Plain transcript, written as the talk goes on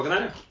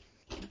Погнали?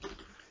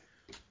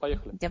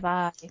 Поехали.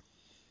 Давай.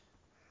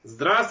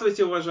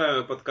 Здравствуйте,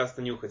 уважаемые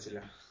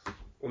подкасты-нюхатели.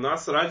 У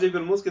нас радио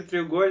Бермудский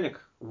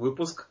треугольник.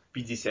 Выпуск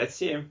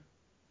 57.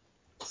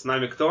 С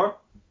нами кто?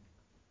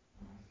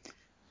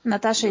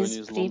 Наташа Лёня из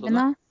из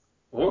Бремена.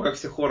 О, как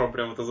все хором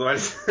прям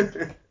отозвались.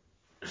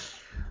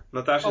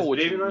 Наташа из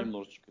Бремена,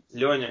 немножечко.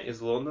 Лёня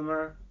из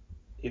Лондона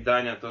и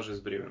Даня тоже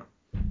из Бремена.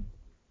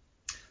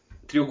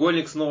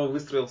 Треугольник снова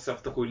выстроился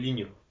в такую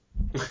линию.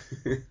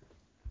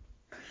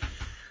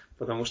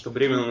 Потому что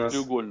Бремен у нас...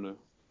 Треугольную.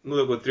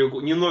 Ну,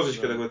 такой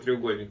немножечко такой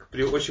треугольник.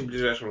 При очень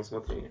ближайшем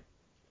рассмотрении.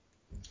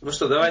 Ну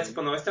что, давайте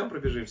по новостям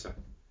пробежимся.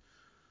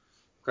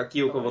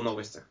 Какие у кого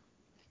новости?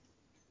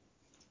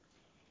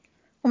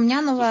 У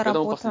меня новая Слушай, когда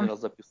мы работа. последний раз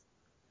записывали?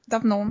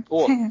 Давно.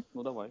 О,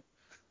 ну давай.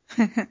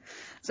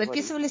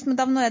 Записывались мы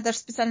давно, я даже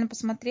специально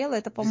посмотрела.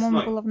 Это, по-моему,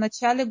 Весной. было в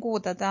начале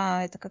года,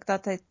 да. Это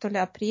когда-то то ли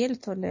апрель,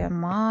 то ли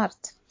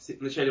март. В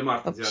начале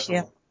марта Вообще.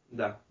 9-го.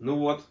 Да. Ну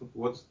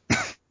вот.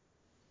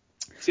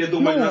 Все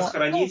думали нас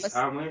хоронить, новость.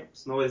 а мы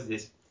снова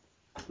здесь.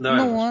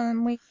 Давай, Наташа.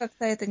 Мы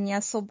как-то это не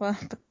особо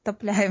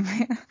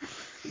подтопляемые.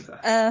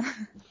 Да.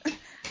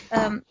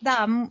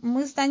 Да,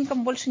 мы с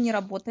Даником больше не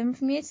работаем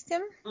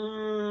вместе.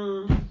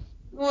 Ну,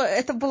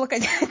 это было,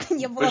 конечно, это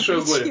не было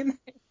Большое причиной.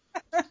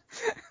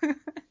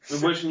 Мы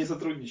больше не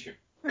сотрудничаем.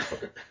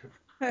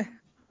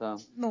 Да.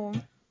 Ну,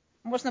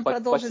 можно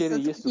продолжить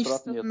Потери есть,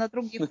 утрат сотрудничество нет. на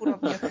других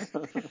уровнях.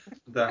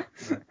 Да.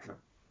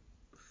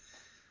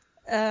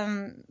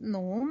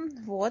 Ну,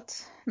 вот.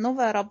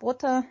 Новая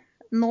работа,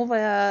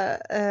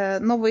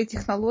 новые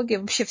технологии,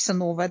 вообще все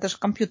новое, даже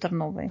компьютер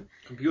новый.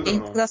 Компьютер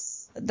новый.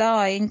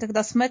 Я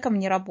никогда с Мэком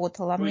не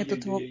работала, а мне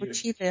тут его Ой-ой-ой-ой.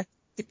 учили.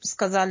 Типа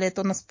сказали,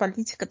 это у нас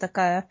политика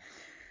такая.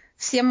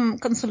 Всем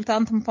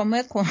консультантам по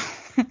Мэку.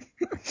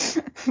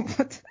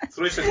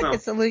 Срочно к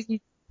нам.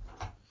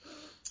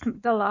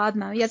 Да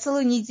ладно, я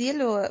целую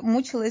неделю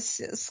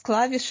мучилась с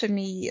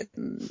клавишами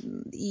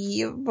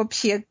и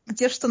вообще,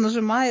 где что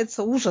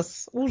нажимается,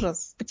 ужас,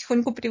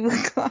 потихоньку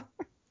привыкла.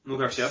 Ну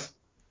как сейчас?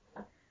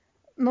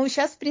 Ну,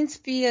 сейчас, в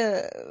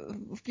принципе,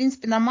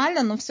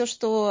 нормально, но все,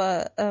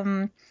 что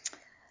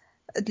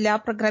для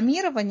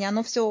программирования,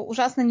 оно все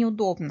ужасно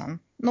неудобно.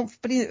 Ну, в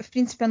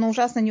принципе, оно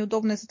ужасно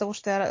неудобно из-за того,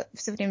 что я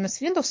все время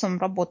с Windows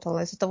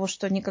работала, из-за того,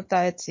 что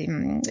никогда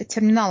этим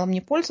терминалом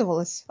не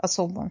пользовалась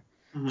особо.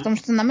 Потому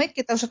что на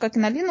Mac, так же, как и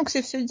на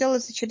Linux, все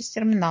делается через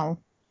терминал.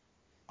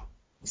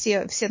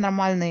 Все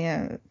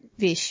нормальные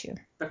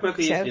вещи. Так Mac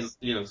и есть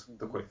Linux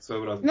такой,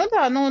 своеобразный. Ну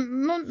да,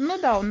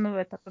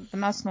 это как бы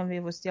на основе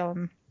его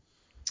сделано.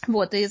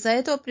 Вот, и из-за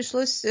этого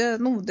пришлось,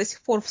 до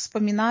сих пор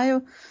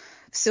вспоминаю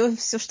все,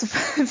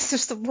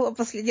 что было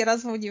последний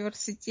раз в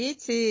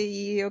университете,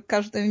 и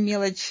каждую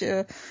мелочь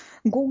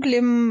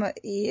гуглим,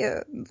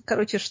 и,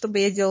 короче, что бы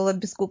я делала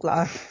без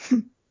гугла.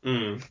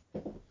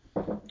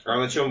 А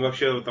на чем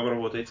вообще вы там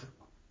работаете?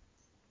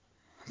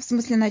 В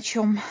смысле, на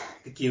чем?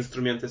 Какие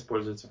инструменты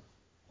используете?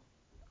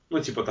 Ну,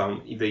 типа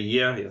там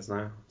IDE, я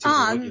знаю.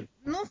 Технологии.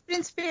 В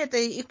принципе, это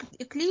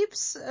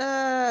Eclipse,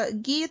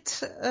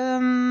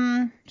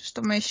 Git,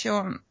 что мы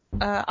еще?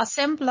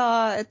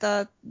 Assembler,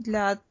 это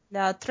для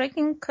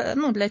трекинг,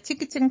 для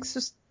тикетинг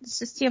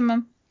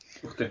системы.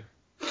 Ух ты.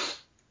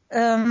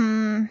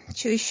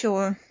 Что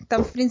еще?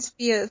 Там, в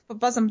принципе, по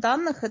базам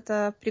данных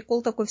это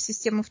прикол такой в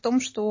системе в том,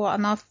 что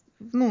она,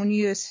 у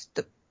нее есть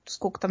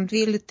сколько там, 2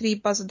 или 3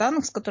 базы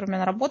данных, с которыми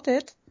она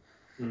работает.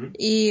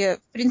 И,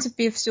 в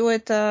принципе, все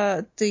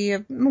это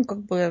ты,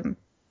 в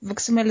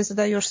XML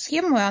задаешь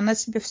схему, и она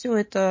себе все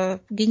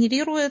это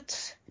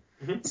генерирует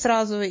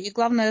сразу. И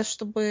главное,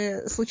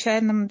 чтобы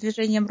случайным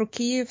движением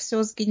руки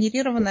все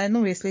сгенерированное,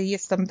 если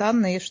есть там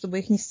данные, чтобы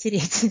их не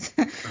стереть.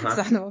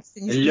 Заново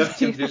все не сгенерировать.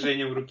 Легким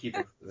движением руки,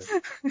 так сказать.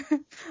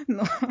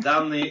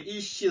 Данные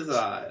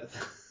исчезают.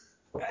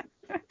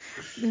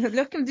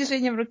 Легким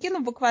движением руки,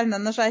 буквально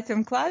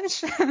нажатием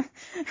клавиши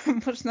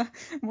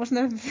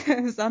можно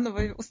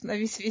заново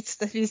установить весь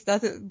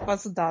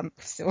базу данных.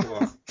 Все.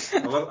 А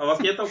у вас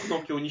нет там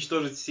кнопки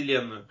 «Уничтожить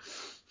вселенную»?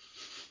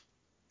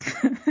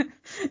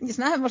 Не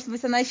знаю, может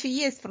быть, она еще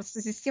есть,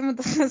 просто система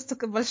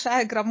настолько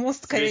большая,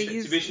 громоздкая.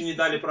 Тебе еще не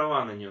дали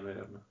права на нее,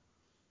 наверное.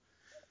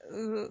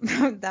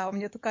 Да, у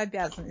меня только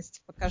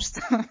обязанности, пока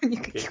что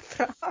никаких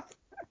прав.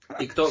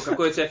 И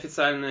какой у тебя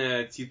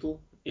официальный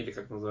титул? Или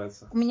как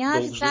называется? У меня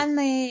должность?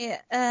 официальный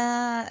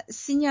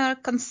senior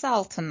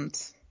consultant.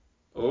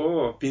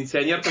 О,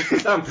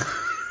 пенсионер-консультант.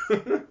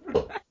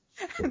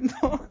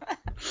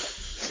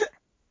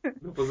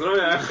 Ну,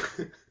 поздравляю.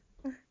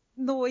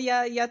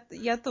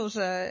 Я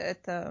тоже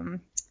это...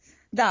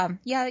 Да,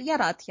 я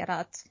рад.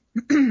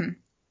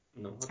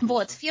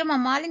 Вот, фирма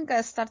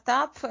маленькая,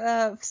 стартап,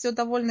 все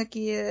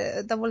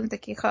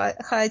довольно-таки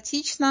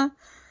хаотично.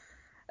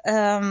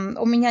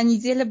 У меня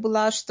неделя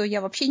была, что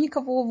я вообще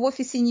никого в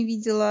офисе не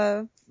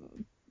видела,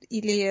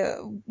 или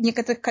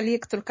некоторых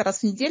коллег только раз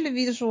в неделю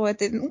вижу.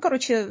 Это,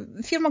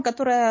 фирма,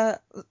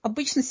 которая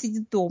обычно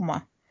сидит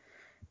дома.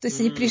 То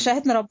есть они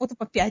приезжают на работу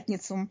по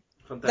пятницам.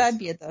 Фантастика. До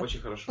обеда. Очень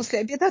хорошо. После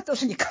обеда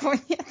тоже никого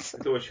нет.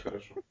 Это очень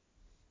хорошо.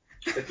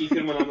 Такие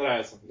фирмы нам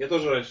нравятся. Я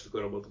тоже раньше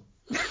такой работал.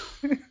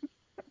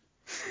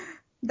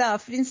 Да,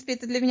 в принципе,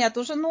 это для меня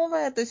тоже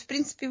новое. То есть, в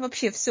принципе,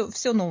 вообще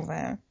все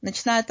новое.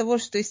 Начиная от того,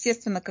 что,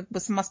 естественно, как бы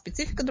сама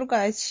специфика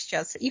другая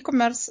сейчас.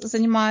 E-commerce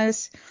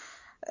занимаюсь,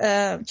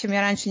 чем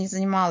я раньше не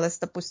занималась.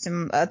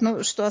 Допустим,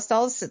 одно, что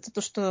осталось, это то,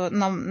 что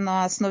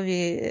на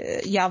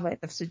основе Java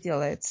это все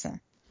делается.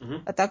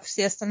 А так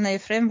все остальные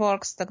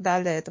frameworks и так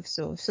далее, это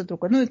все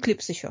другое. Ну,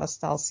 Eclipse еще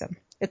остался.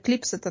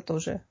 Eclipse это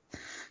тоже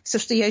все,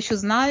 что я еще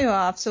знаю,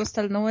 а все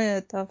остальное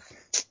это...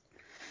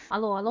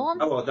 Алло.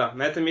 Алло, да.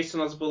 На этом месте у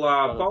нас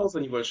была пауза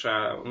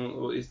небольшая,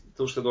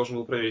 потому что я должен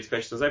был проверить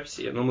качество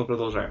записи, но мы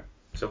продолжаем.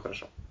 Все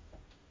хорошо.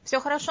 Все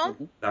хорошо?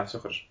 Да, все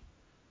хорошо.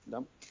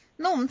 Да.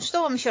 Ну,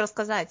 что вам еще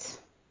рассказать?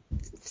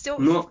 Все,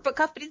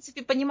 пока, в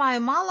принципе, понимаю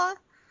мало,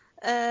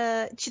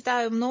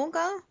 читаю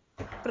много,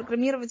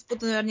 программировать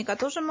буду наверняка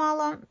тоже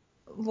мало.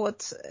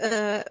 Вот.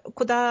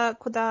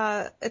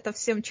 Куда это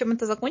всем, чем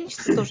это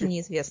закончится, тоже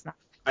неизвестно.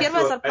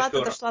 Первая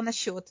зарплата дошла на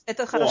счет.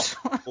 Это хорошо.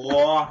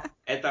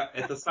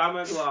 Это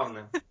самое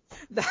главное.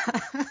 Да.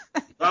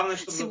 Главное,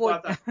 чтобы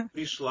зарплата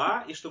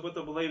пришла, и чтобы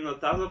это была именно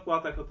та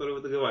зарплата, о которой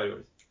вы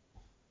договаривались.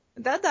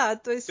 Да,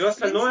 то есть... Все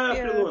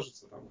остальное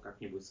приложится там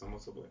как-нибудь, само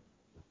собой.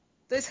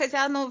 То есть,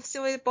 хотя оно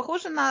все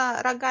похоже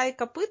на рога и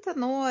копыта,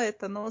 но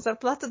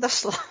зарплата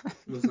дошла.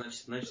 Ну,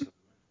 значит.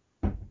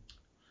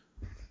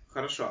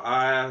 Хорошо.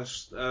 А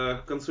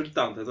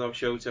консультант, это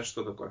вообще у тебя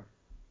что такое?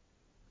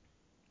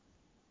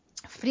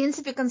 В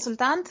принципе,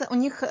 консультант, у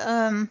них,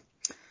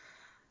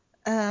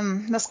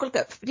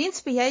 насколько, в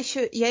принципе, я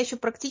еще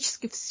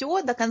практически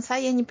все до конца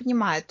я не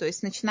понимаю. То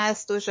есть, начиная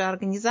с той же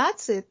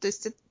организации, то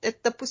есть, это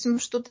допустим,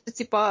 что-то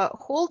типа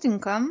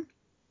холдинга,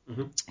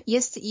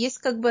 есть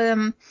как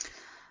бы...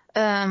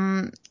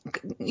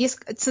 Есть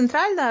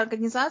центральная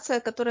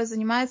организация, которая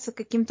занимается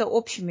какими-то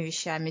общими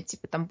вещами,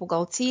 типа там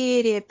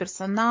бухгалтерия,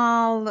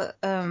 персонал,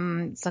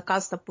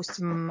 заказ,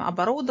 допустим,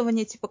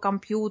 оборудования типа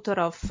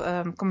компьютеров,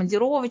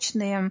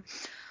 командировочные.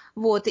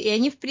 Вот, и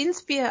они, в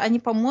принципе,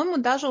 по-моему,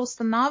 даже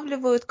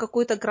устанавливают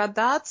какую-то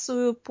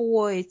градацию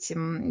по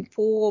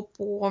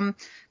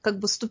как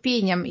бы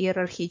ступеням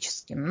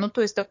иерархическим. Ну,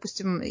 то есть,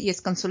 допустим,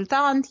 есть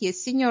консультант,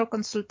 есть senior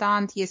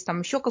консультант, есть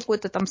там еще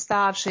какой-то там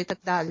старший и так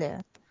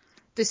далее.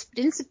 То есть, в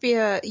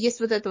принципе, есть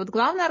вот эта вот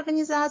главная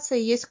организация,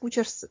 есть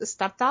куча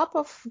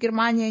стартапов. В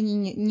Германии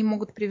они не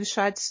могут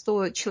превышать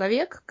 100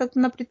 человек как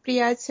на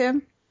предприятие.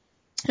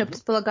 Я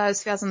предполагаю,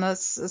 связано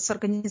с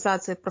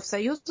организацией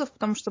профсоюзов,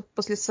 потому что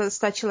после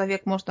 100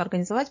 человек можно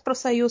организовать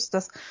профсоюз,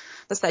 до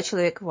 100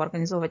 человек его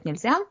организовывать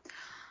нельзя.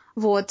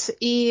 Вот,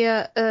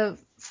 и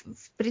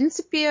в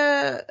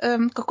принципе,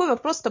 какой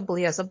вопрос-то был,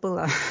 я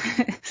забыла.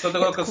 Что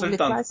такое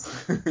консультант?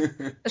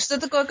 Что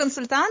такое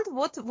консультант?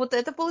 Вот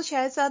это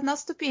получается одна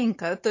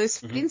ступенька. То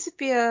есть, в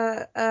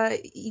принципе,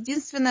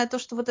 единственное то,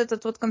 что вот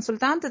этот вот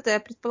консультант, это, я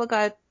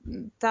предполагаю,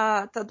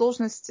 та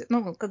должность,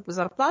 ну, как бы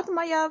зарплата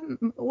моя,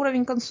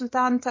 уровень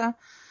консультанта,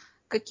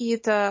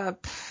 какие-то...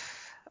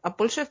 А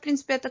больше я, в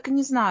принципе, я так и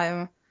не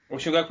знаю. В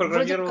общем, как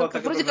программировала,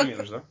 так и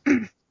программируешь, да?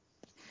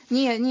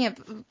 Не,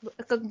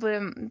 как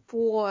бы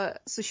по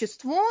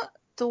существу,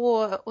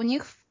 то у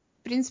них, в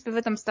принципе, в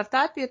этом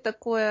стартапе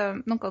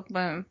такое, ну, как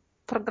бы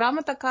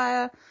программа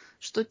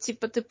что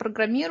типа ты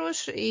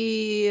программируешь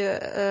и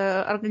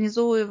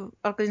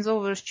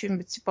организовываешь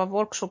что-нибудь типа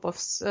воркшопов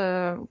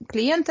с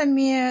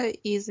клиентами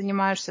и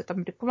занимаешься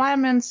там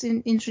requirements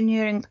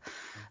engineering,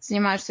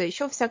 занимаешься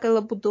еще всякой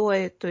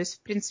лабудой, то есть,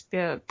 в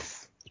принципе,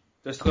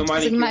 то есть такой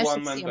маленький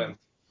one-man band.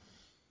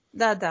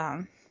 Да.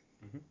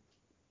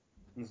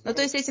 Ну,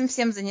 то есть этим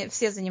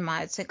все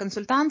занимаются. И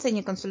консультанты,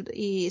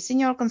 и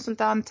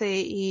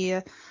senior-консультанты,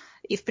 и,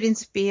 в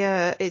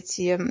принципе,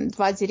 эти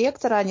 2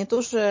 директора, они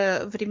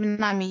тоже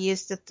временами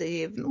ездят,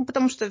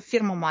 потому что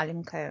фирма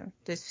маленькая.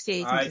 То есть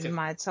все этим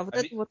занимаются. А вот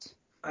это вот...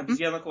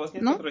 Обезьянок у вас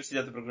нет, которые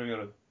сидят и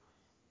программируют?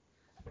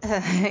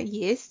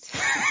 Есть.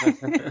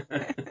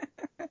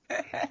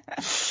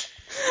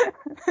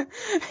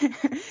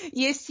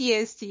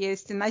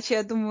 Есть. Иначе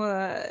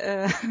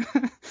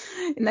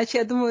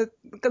я думаю,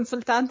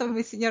 консультантам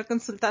и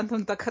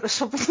сеньор-консультантам так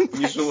хорошо бы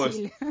не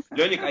платили.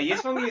 Лёник, а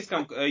есть в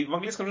английском? В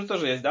английском же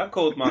тоже есть, да?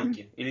 Code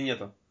Monkey или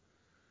нету?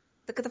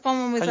 Так это,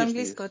 по-моему, из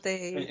английского.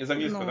 Из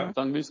английского, да?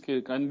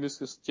 Английские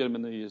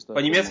термины есть, да.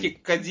 По-немецки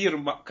кадир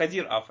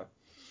афа.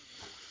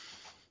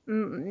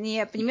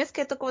 Не, по-немецки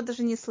я такого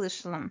даже не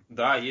слышала.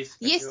 Да, есть.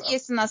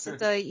 Есть у нас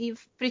это. И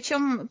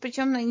причем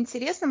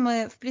интересно,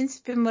 мы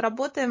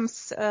работаем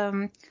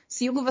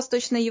с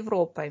Юго-Восточной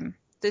Европой.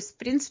 То есть, в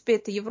принципе,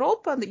 это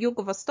Европа,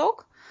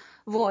 Юго-Восток,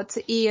 вот,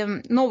 и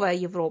новая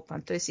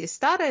Европа. То есть, есть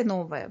старая и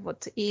новая.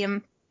 Вот,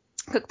 и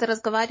как-то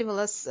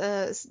разговаривала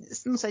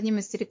с одним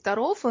из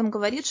директоров, и он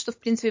говорит, что, в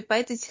принципе, по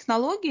этой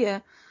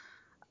технологии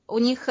у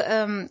них,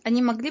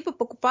 они могли бы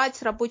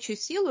покупать рабочую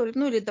силу,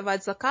 ну, или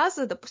давать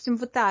заказы, допустим,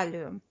 в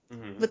Италию.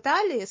 В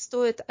Италии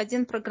стоит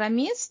один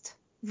программист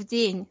в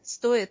день,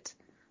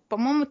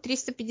 по-моему,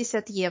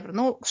 350 евро.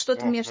 Ну,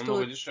 что-то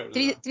между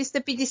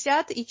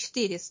 350 и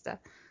 400.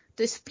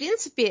 То есть, в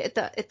принципе,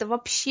 это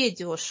вообще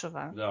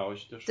дешево. Да,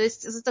 очень дешево. То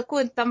есть за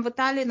такое, там в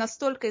Италии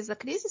настолько из-за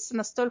кризиса,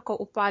 настолько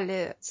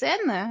упали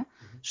цены,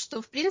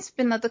 что, в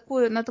принципе, на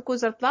такую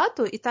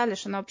зарплату Италия,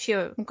 она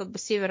вообще, ну, как бы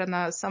север,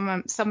 она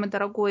самый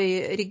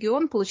дорогой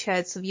регион,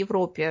 получается, в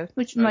Европе.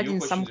 Ну, один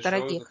из самых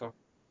дорогих.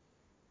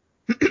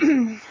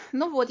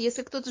 Ну вот,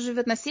 если кто-то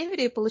живет на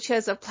севере и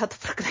получает зарплату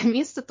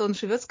программиста, то он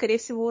живет, скорее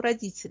всего, у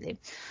родителей.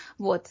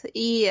 Вот.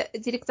 И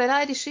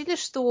директора решили,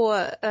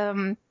 что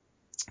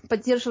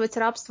поддерживать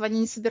рабство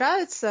они не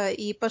собираются,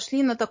 и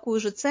пошли на такую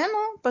же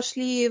цену,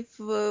 пошли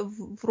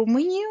в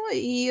Румынию,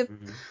 и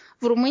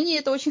в Румынии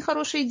это очень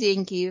хорошие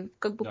деньги,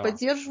 как бы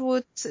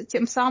поддерживают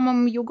тем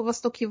самым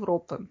юго-восток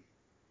Европы.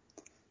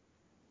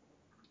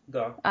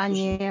 Да. А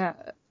не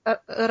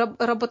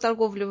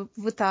работорговлю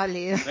в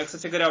Италии. Я,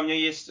 кстати говоря, у меня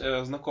есть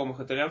знакомых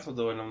итальянцев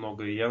довольно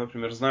много, и я,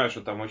 например, знаю,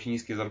 что там очень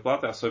низкие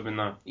зарплаты,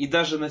 особенно, и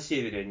даже на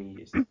севере они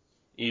есть.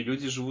 И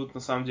люди живут,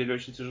 на самом деле,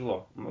 очень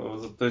тяжело.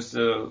 То есть,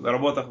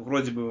 работа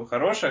вроде бы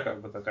хорошая,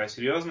 как бы такая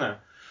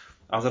серьезная,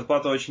 а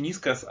зарплата очень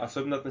низкая,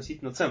 особенно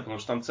относительно цен, потому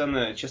что там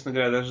цены, честно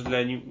говоря, даже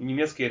для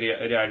немецкой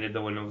реалии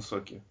довольно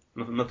высокие.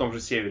 На том же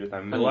севере,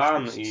 там,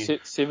 Милан, и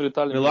Север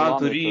Италии, Милан,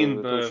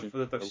 Турин,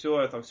 это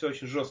все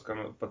очень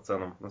жестко по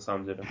ценам, на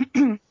самом деле.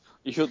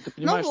 Еще ты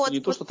понимаешь, что не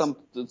то, что там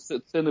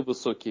цены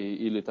высокие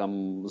или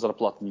там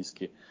зарплаты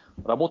низкие,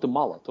 работы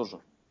мало тоже.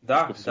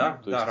 Да,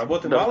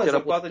 работы мало,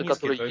 зарплаты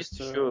низкие, то есть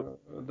еще...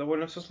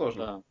 довольно все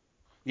сложно. Да.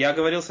 Я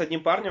говорил с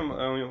одним парнем,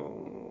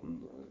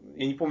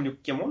 я не помню,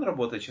 кем он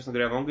работает, честно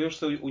говоря, но он говорил,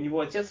 что у него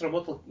отец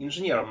работал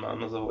инженером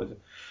на заводе.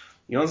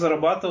 И он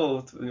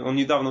зарабатывал, он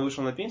недавно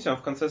вышел на пенсию, он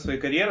в конце своей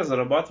карьеры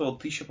зарабатывал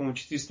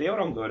 1400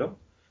 евро, он говорил.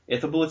 И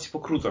это было типа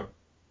круто.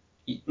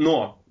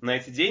 Но на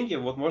эти деньги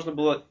вот можно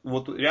было,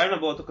 вот реально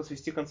было только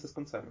свести концы с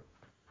концами.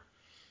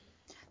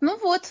 Ну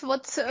вот,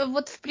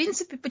 в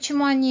принципе,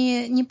 почему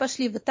они не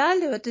пошли в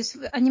Италию, то есть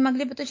они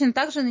могли бы точно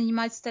так же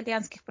нанимать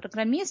итальянских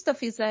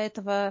программистов из-за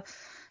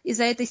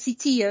этой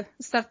сети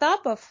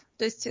стартапов,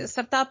 то есть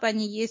стартапы,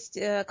 они есть,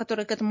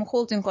 которые к этому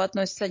холдингу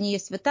относятся, они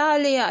есть в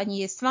Италии, они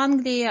есть в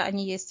Англии,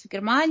 они есть в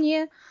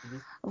Германии,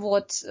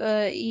 вот,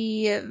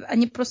 и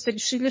они просто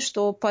решили,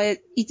 что по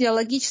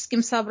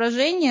идеологическим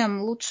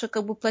соображениям лучше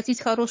как бы платить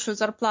хорошую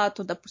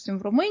зарплату, допустим,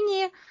 в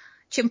Румынии,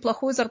 чем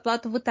плохую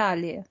зарплату в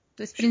Италии.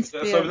 То есть, в принципе...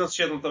 Особенно с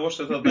учетом того,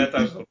 что это одна и та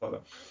же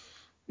зарплата.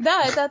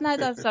 Да, это одна и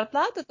та же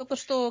зарплата, только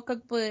что,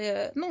 как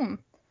бы, ну,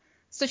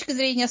 с точки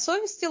зрения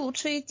совести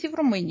лучше идти в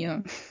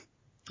Румынию.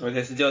 Вот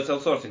если делать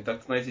аутсорсинг,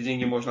 так на эти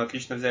деньги можно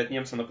отлично взять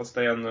немца на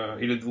постоянную,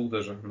 или двух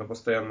даже, на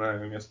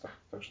постоянное место.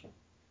 Так что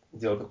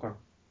дело такое.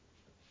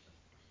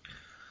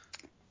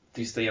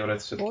 300 евро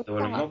это все-таки вот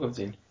довольно много в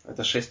день.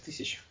 Это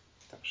 6000.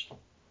 Так что...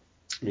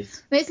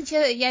 Месяц. Ну, если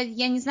честно,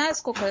 я не знаю,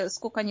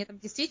 сколько они там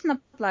действительно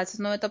платят,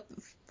 но это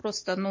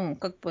просто, ну,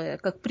 как бы,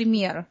 как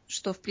пример,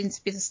 что, в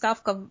принципе,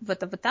 ставка в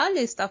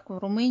Италии, ставка в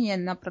Румынии,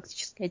 она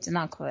практически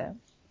одинаковая.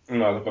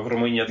 Ну, в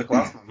Румынии это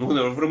классно.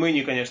 Ну, в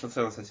Румынии, конечно,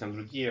 цены совсем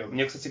другие.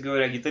 Мне, кстати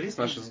говоря, гитарист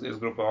наш из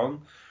группы,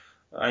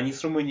 они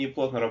с Румынией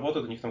плотно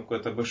работают, у них там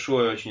какое-то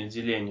большое очень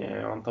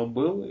отделение. Он там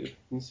был, и, в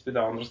принципе,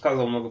 да, он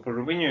рассказывал много про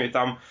Румынию, и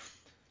там,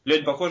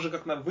 Лёнь, похоже,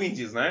 как в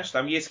Индии, знаешь,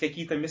 там есть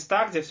какие-то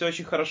места, где все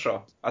очень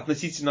хорошо,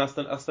 относительно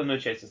остальной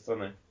части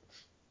страны.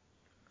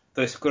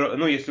 То есть,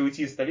 ну, если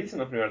уйти из столицы,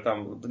 например,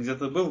 там, где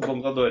ты был в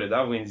Бангладоре,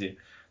 да, в Индии,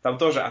 там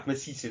тоже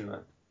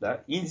относительно,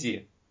 да,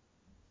 Индии,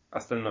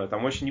 остальное,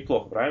 там очень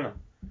неплохо, правильно?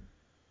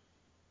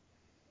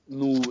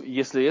 Ну,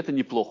 если это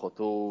неплохо,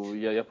 то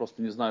я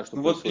просто не знаю, что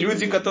вот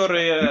люди,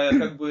 которые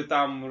как бы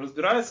там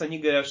разбираются, они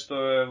говорят,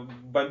 что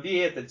Бомбей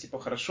это типа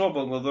хорошо,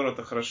 Бангладор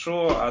это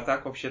хорошо, а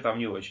так вообще там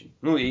не очень.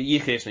 Ну, и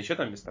есть, конечно, еще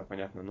там места,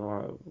 понятно,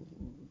 но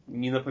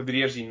не на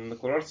побережье, не на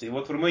курорте. И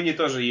вот в Румынии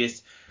тоже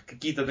есть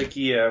какие-то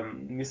такие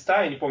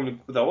места, я не помню,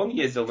 куда он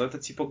ездил, но это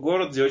типа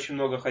город, где очень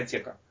много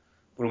хай-тека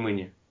в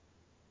Румынии.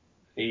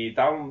 И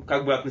там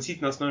как бы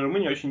относительно основной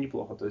Румынии очень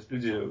неплохо. То есть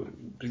люди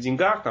при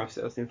деньгах, там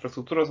вся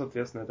инфраструктура,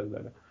 соответственно, и так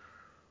далее.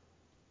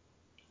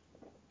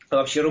 А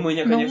вообще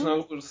Румыния,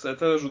 конечно,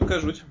 это жуткая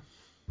жуть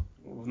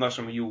в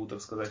нашем ЮУ,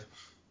 так сказать,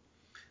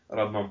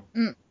 родном.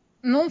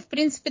 Ну, в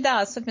принципе,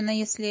 да, особенно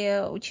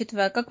если,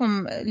 учитывая, как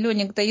вам,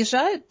 Лёник,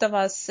 доезжают до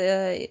вас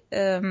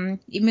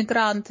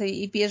иммигранты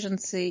и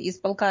беженцы из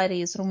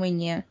Болгарии, из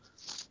Румынии?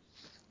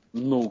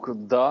 Ну,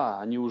 да,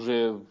 они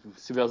уже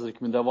себя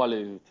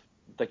зарекомендовали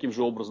таким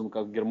же образом,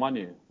 как в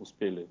Германии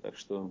успели, так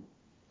что...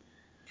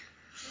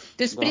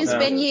 То есть, в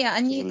принципе,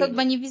 они как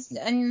бы они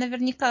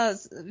наверняка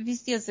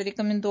везде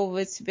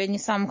зарекомендовывают себя не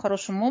самым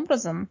хорошим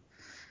образом.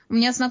 У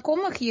меня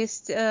знакомых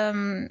есть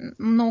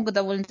много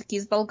довольно-таки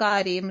из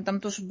Болгарии. Мы там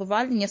тоже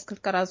бывали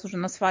несколько раз уже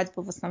на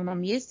свадьбу в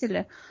основном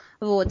ездили.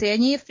 Вот. И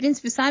они, в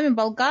принципе, сами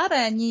болгары,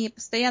 они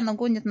постоянно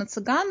гонят на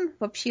цыган.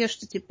 Вообще,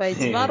 что типа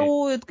эти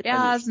воруют,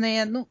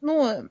 грязные.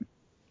 Ну,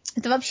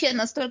 это вообще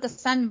настолько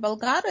сами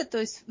болгары. То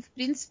есть, в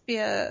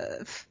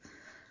принципе,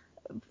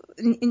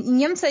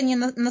 немцы, они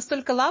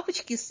настолько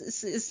лапочки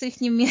с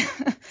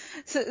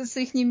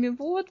ихними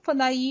вот,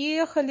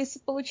 понаехались,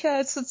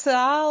 получают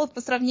социал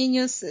по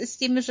сравнению с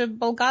теми же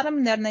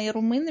болгарами, наверное, и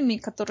румынами,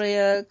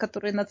 которые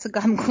на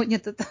цыган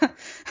гонят. Это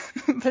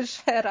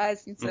большая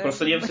разница. Ну,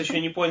 просто немцы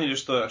еще не поняли,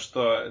 что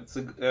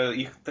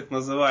их так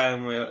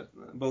называемые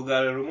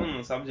болгары и румыны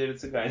на самом деле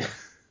цыгане.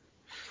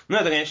 Ну,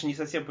 это, конечно, не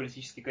совсем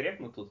политически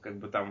корректно тут, как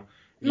бы там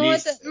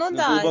лезть,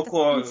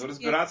 глубоко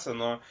разбираться,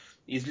 но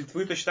из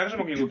Литвы точно так же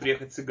могли бы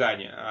приехать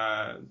цыгане.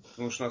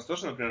 Потому что у нас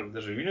тоже, например,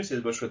 даже в Вильнюсе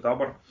есть большой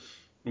табор,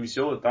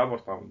 веселый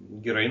табор,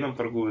 там героином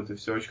торгуют, и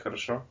все очень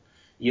хорошо.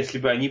 Если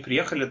бы они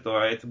приехали, то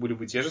это были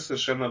бы те же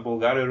совершенно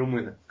болгары и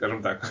румыны,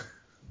 скажем так.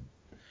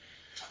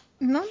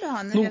 Ну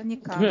да,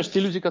 наверняка. Ты понимаешь, те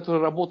люди,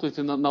 которые работают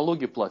и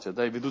налоги платят,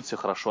 да, и ведут себя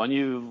хорошо,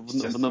 они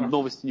в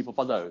новости не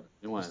попадают,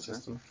 понимаешь, да?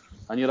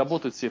 Они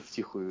работают все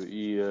втихую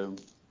и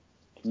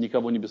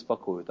никого не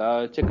беспокоят.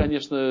 А те,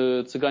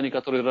 конечно, цыгане,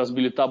 которые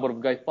разбили табор в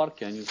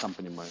гайд-парке, они, сам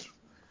понимаешь.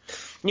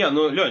 Не,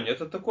 ну, Лёнь,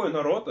 это такой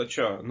народ, а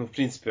чё? Ну, в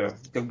принципе,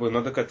 как бы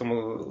надо к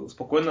этому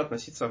спокойно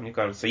относиться, мне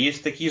кажется.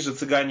 Есть такие же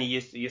цыгане,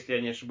 есть, если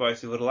я не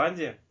ошибаюсь, и в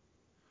Ирландии.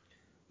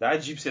 Да,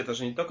 джипси это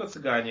же не только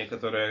цыгане,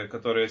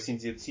 которые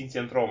Синти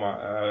и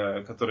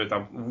Рома, которые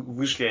там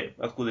вышли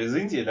откуда из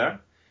Индии, да,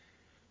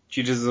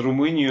 через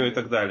Румынию и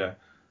так далее.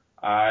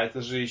 А это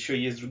же еще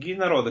есть другие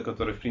народы,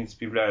 которые, в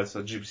принципе,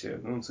 являются джипси,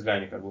 ну,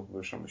 цыгане, как бы, по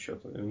большому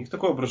счету. У них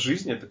такой образ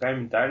жизни, такая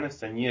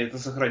ментальность, они это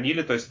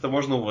сохранили, то есть это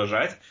можно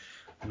уважать,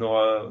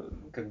 но,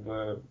 как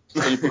бы...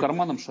 Они по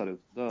карманам шарят,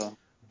 да.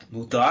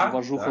 Ну да.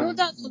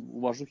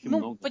 Уважухи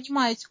много.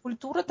 Понимаете,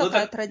 культура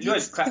такая,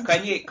 традиция.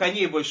 Лёнь,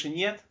 коней больше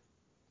нет,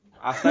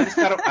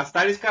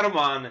 остались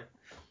карманы.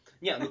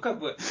 Не, ну как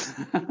бы...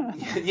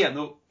 Не,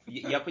 ну,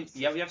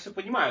 я все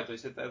понимаю, то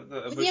есть это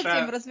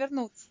большая...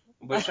 развернуться.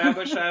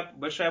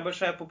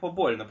 Большая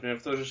попа-боль. Например,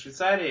 в той же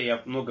Швейцарии,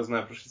 я много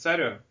знаю про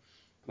Швейцарию,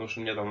 потому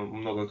что у меня там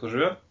много кто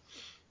живет,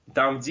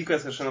 там дикая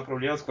совершенно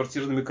проблема с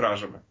квартирными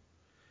кражами.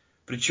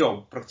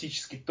 Причем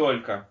практически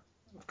только,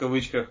 в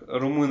кавычках,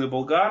 румыны,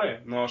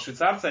 болгары, но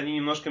швейцарцы, они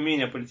немножко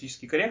менее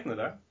политически корректны,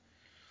 да?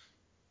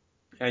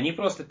 И они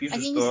просто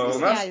пишут, что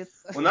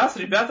у нас,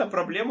 ребята,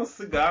 проблемы с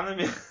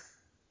цыганами.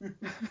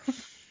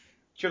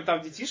 Причем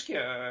там детишки,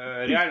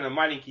 реально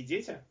маленькие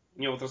дети.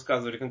 Мне вот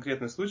рассказывали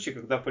конкретный случай,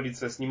 когда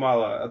полиция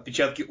снимала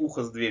отпечатки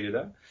уха с двери,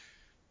 да?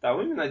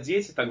 Там именно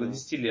дети, так, до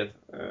 10 лет.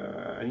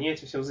 Они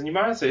этим всем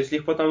занимаются. Если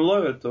их потом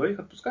ловят, то их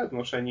отпускают,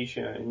 потому что они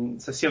еще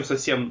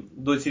совсем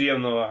до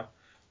тюремного,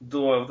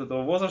 до вот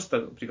этого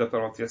возраста, при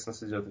котором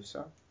ответственность идет, и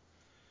все.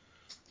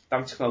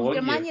 Там технологии.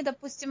 В Германии,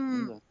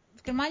 допустим,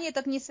 в Германии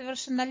так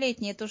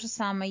несовершеннолетние то же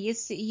самое.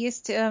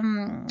 Есть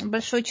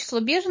большое число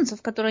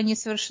беженцев, которые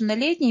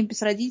несовершеннолетние,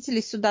 без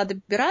родителей сюда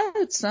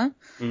добираются.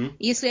 Mm-hmm.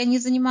 Если они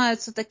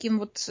занимаются таким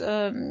вот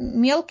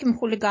мелким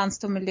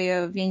хулиганством или,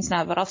 я не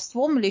знаю,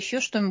 воровством или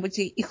еще что-нибудь,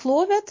 их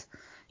ловят.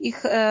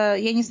 Их,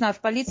 я не знаю, в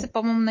полиции,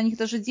 по-моему, на них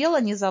даже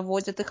дело не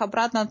заводят. Их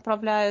обратно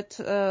отправляют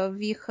в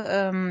их...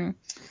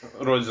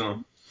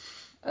 родину.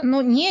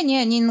 Ну,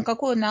 не на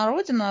какую на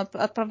родину,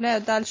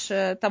 отправляют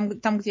дальше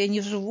там, где они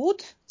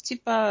живут.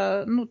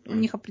 Типа, ну, у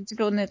них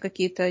определенные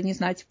какие-то, не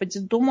знаю, типа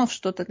детдомов,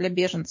 что-то для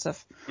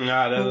беженцев. И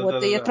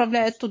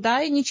отправляют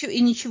туда, и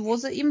ничего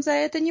им за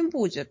это не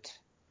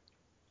будет.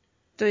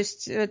 То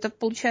есть это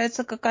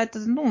получается какая-то,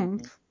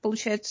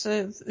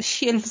 получается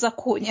щель в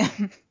законе.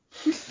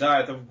 Да,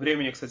 это в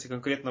Бремени, кстати,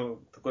 конкретно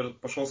такой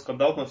пошел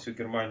скандал на всю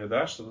Германию,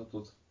 да, что-то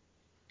тут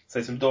с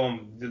этим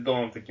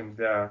детдомом таким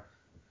для...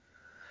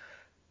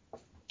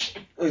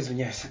 Ой,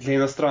 извиняюсь, для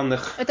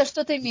иностранных. Это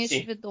что ты имеешь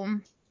в виду?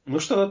 Ну,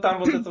 что там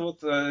вот это вот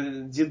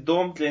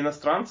детдом для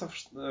иностранцев,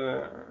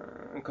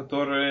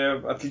 которые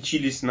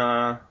отличились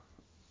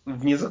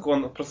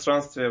в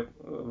пространстве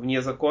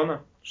вне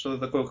закона.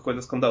 Что-то такое,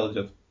 какой-то скандал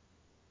идет.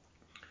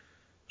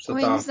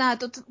 Ой, не знаю,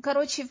 тут,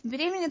 короче, в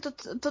Бремени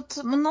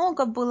тут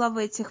много было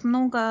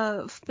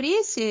много в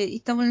прессе,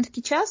 и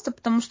довольно-таки часто,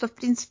 потому что, в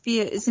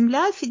принципе,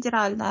 земля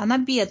федеральная, она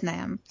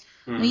бедная.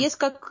 Но есть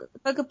как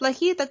и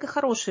плохие, так и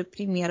хорошие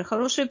примеры.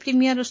 Хорошие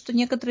примеры, что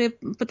некоторые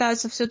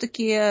пытаются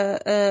все-таки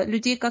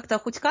людей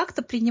хоть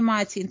как-то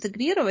принимать и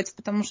интегрировать,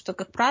 потому что,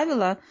 как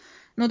правило,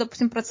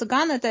 допустим, про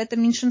цыган это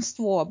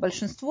меньшинство.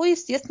 Большинство,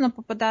 естественно,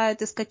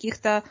 попадает из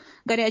каких-то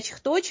горячих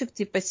точек,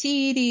 типа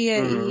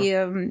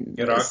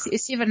Сирии и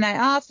Северной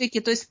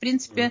Африки. То есть, в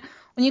принципе,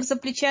 у них за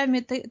плечами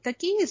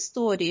такие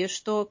истории,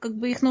 что как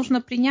бы их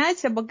нужно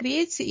принять,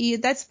 обогреть и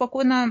дать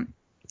спокойно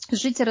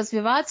жить и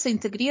развиваться,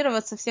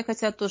 интегрироваться. Все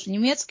хотят тоже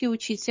немецкий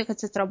учить, все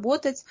хотят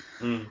работать.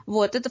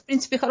 Вот. Это, в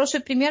принципе,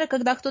 хорошие примеры,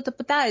 когда кто-то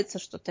пытается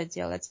что-то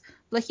делать.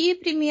 Плохие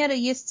примеры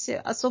есть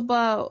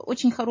особо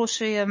очень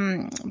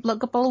хорошие,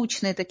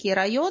 благополучные такие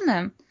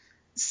районы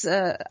с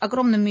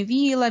огромными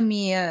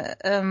виллами,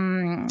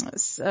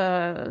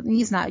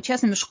 не знаю,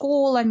 частными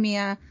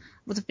школами.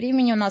 Вот в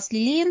Бремени у нас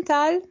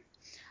Лилиенталь.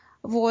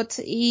 Вот,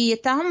 и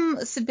там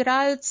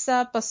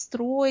собираются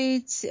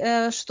построить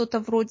что-то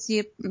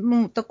вроде,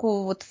 ну,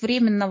 такого вот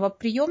временного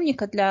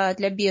приемника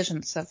для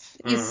беженцев.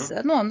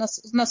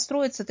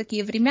 Настроятся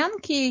такие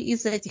времянки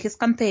из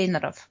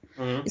контейнеров.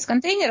 Из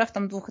контейнеров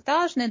там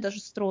двухэтажные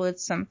даже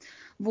строятся.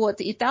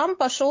 Вот, и там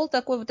пошел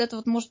такой вот это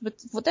вот, может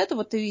быть, вот это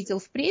вот ты видел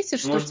в прессе,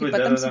 что может типа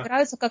быть, там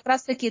собираются как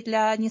раз-таки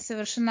для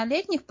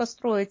несовершеннолетних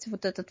построить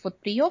вот этот вот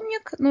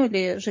приемник, ну,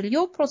 или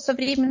жилье просто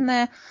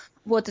временное.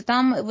 Вот, и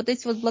там вот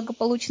эти вот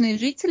благополучные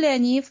жители,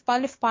 они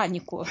впали в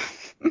панику.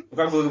 Ну,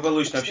 как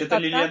благополучно? Вообще-то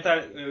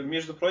Лилиенталь,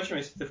 между прочим,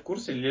 если ты в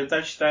курсе,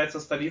 Лилиенталь считается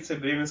столицей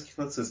бременских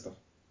нацистов.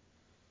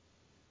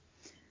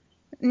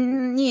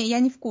 Не, я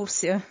не в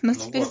курсе, но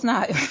теперь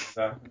знаю.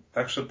 Да.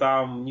 Так что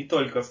там не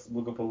только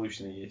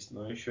благополучные есть,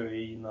 но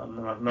еще и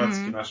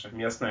нацики наши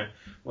местные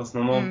в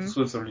основном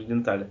тусуются в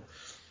Лилиентале.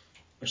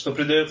 Что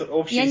придает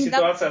общей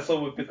ситуации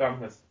особую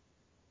пикантность.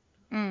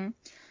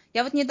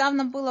 Я вот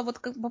недавно была, вот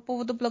как по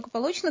поводу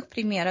благополучных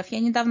примеров,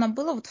 я недавно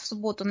была вот в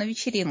субботу на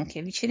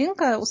вечеринке.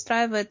 Вечеринка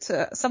устраивает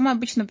самое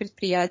обычное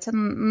предприятие.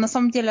 На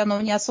самом деле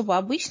оно не особо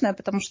обычное,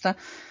 потому что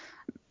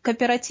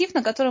кооператив,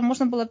 на который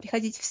можно было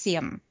приходить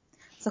всем.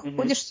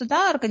 Заходишь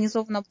сюда,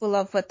 организовано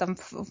было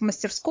в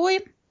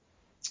мастерской.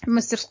 В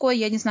мастерской,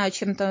 я не знаю,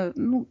 чем-то...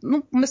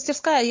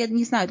 мастерская, я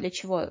не знаю, для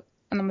чего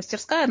она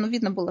мастерская, но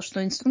видно было,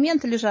 что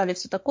инструменты лежали,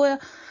 все такое.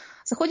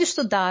 Заходишь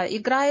туда,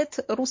 играет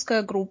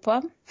русская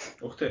группа.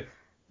 Ух ты!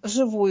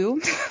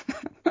 Живую.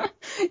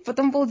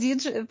 Потом был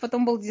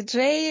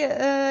диджей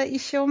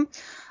еще.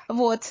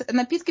 Вот.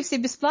 Напитки все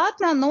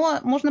бесплатно, но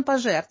можно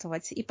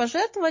пожертвовать. И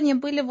пожертвования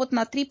были вот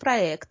на 3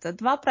 проекта.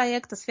 2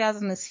 проекта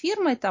связаны с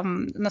фирмой,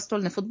 там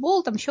настольный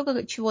футбол, там еще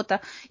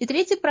чего-то. И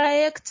 3-й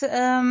проект,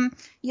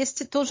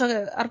 есть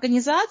тоже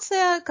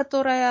организация,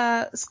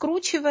 которая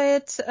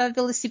скручивает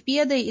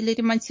велосипеды или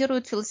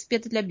ремонтирует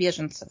велосипеды для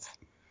беженцев.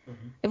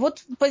 И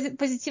вот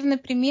позитивный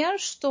пример,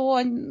 что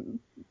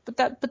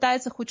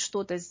пытается хоть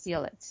что-то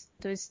сделать.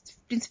 То есть,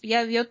 в принципе,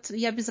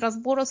 я без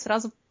разбора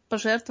сразу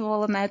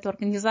пожертвовала на эту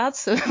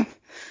организацию,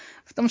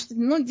 потому что,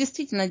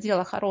 действительно,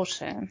 дело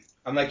хорошее.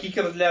 А на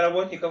кикер для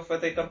работников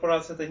этой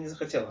корпорации ты не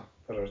захотела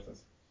пожертвовать?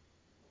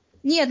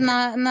 Нет,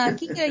 на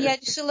кикер я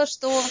решила,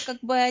 что как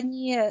бы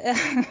они,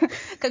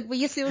 как бы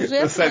если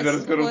уже... Сами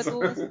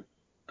разберутся.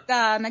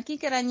 Да, на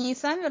кикер они и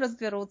сами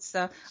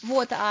разберутся.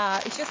 Вот, а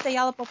еще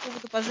стояло по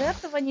поводу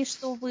пожертвований,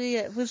 что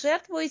вы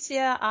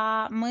жертвуете,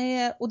 а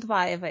мы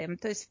удваиваем.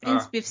 То есть, в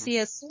принципе,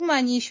 все суммы,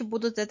 они еще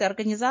будут этой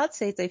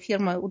организацией, этой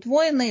фирмой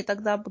удвоены, и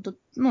тогда будут,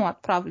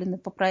 отправлены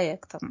по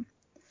проектам.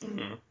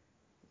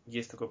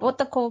 Есть такой вот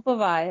такого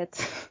бывает.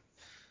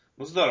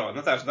 Ну, здорово.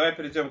 Наташа, давай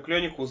перейдем к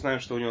Лёнику, узнаем,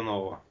 что у него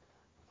нового.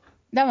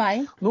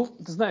 Давай. Ну,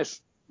 ты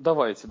знаешь,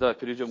 давайте,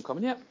 перейдем ко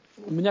мне.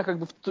 У меня как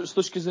бы с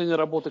точки зрения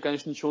работы,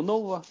 конечно, ничего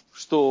нового,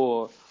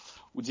 что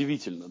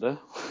удивительно, да?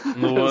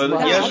 Ну,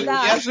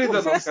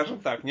 неожиданно, скажем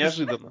так,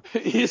 неожиданно.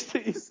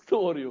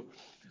 Историю.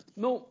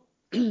 Ну,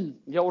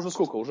 я уже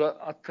сколько? Уже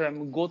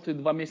год и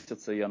 2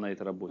 месяца я на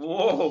этой работе.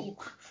 О,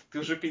 ты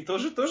уже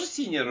тоже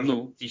синьор уже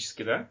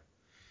практически, да?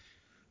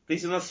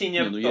 Ты у нас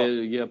синьор кто?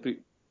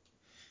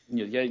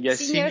 Нет, я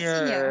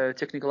senior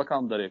technical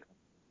account director.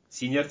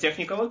 Senior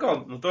technical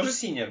account, ну тоже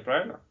senior,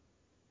 правильно?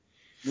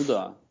 Ну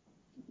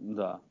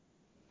да.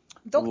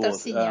 Доктор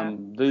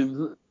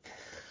senior.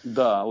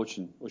 Да,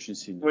 очень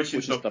senior.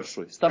 Очень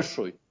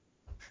старшой.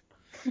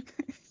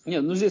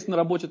 Нет, здесь на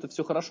работе это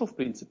все хорошо, в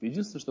принципе.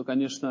 Единственное, что,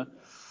 конечно,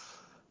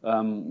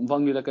 в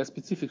Англии такая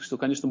специфика, что,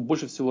 конечно,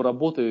 больше всего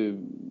работы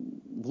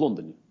в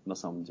Лондоне, на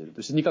самом деле. То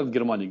есть не как в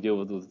Германии, где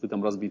вот ты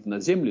там разбит на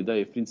земли, да,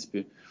 и, в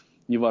принципе,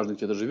 неважно,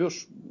 где ты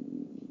живешь.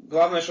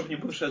 Главное, чтобы не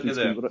бывшая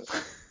ГДР.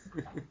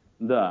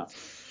 Да,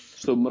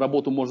 что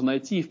работу можно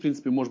найти, и, в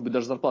принципе, может быть,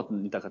 даже зарплата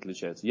не так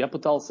отличается. Я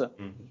пытался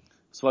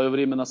в свое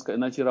время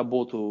найти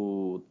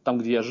работу там,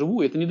 где я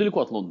живу, и это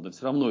недалеко от Лондона,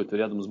 все равно это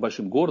рядом с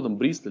большим городом,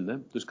 Бристоль, да,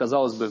 то есть,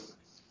 казалось бы,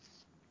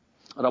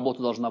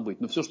 работа должна быть.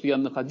 Но все, что я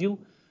находил,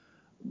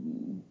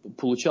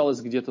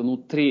 получалось где-то,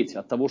 треть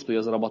от того, что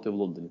я зарабатываю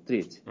в Лондоне.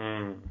 Треть.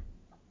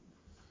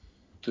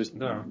 То есть,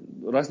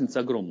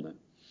 разница огромная.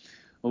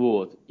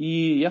 Вот.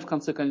 И я в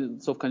конце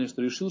концов,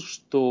 конечно, решил,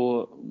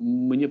 что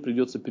мне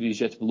придется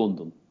переезжать в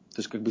Лондон. То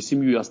есть, как бы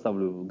семью я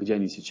оставлю, где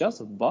они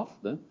сейчас, в Баф,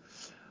 да.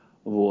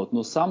 Вот.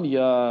 Но сам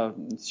я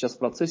сейчас в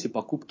процессе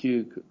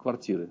покупки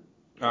квартиры.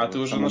 Ты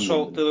уже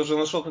нашел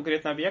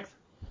конкретный объект?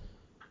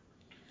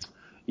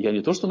 Я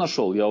не то, что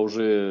нашел, я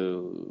уже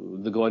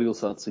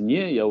договорился о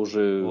цене, я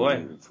уже...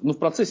 в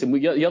процессе.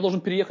 Я должен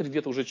переехать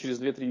где-то уже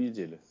через 2-3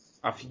 недели.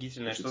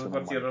 Офигительно. Что за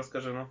квартира,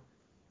 расскажи нам.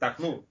 Так,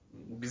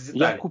 без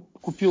деталей. Я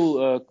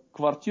купил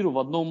квартиру в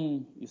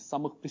одном из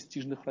самых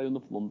престижных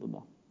районов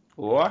Лондона.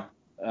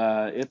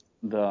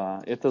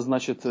 Это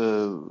значит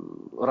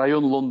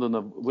район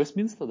Лондона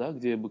Вестминстер, да,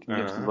 где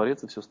Букингемский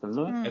дворец и все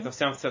остальное. Это в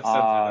центре,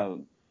 да?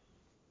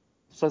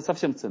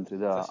 Совсем в центре,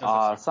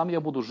 да. Сам я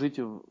буду жить...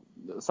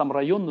 Сам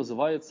район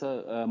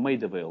называется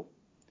Мейдавейл.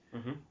 То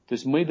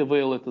есть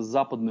Мейдавейл это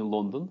западный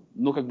Лондон,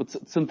 но как бы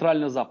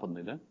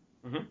центрально-западный, да?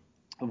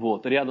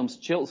 Вот, рядом с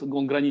Челси,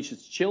 он граничит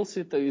с Челси,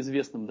 это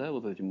известным, да,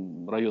 вот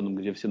этим районом,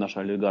 где все наши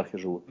олигархи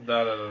живут.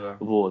 Да.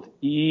 Вот.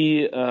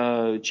 И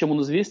чем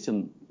он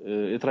известен?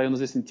 Этот район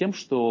известен тем,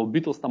 что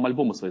Битлз там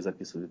альбомы свои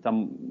записывали.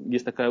 Там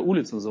есть такая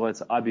улица,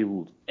 называется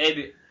Абби-Вуд.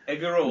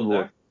 Эбби-Роуд,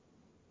 вот.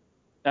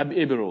 да?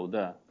 Эбби-Роуд,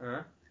 да.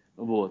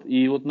 Вот.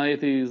 И вот на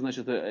этой,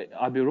 значит,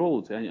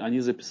 Абби-Роуд они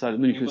записали,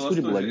 ну, у них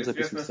студия была, они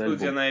записывали альбом.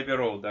 Студия на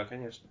Эбби-Роуд, да,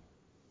 конечно.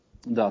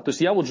 Да, то есть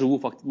я вот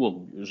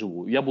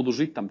живу, я буду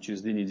жить там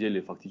через 2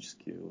 недели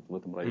фактически вот в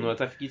этом районе. Ну,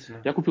 это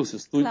офигительно. Я купил себе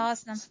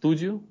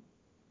студию.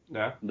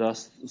 Да. Да.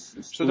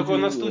 Что такое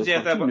на студии?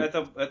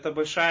 Это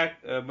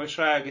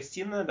большая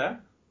гостиная,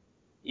 да?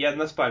 И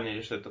одна спальня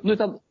или что это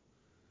такое?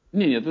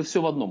 Нет, это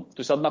все в одном.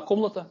 То есть одна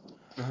комната,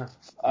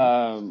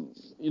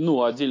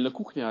 отдельно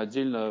кухня,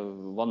 отдельно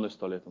ванная с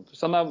туалетом. То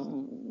есть она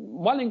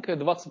маленькая,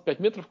 25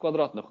 метров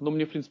квадратных, но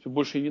мне, в принципе,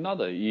 больше и не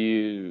надо.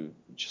 И,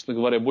 честно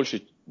говоря,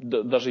 больше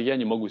даже я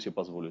не могу себе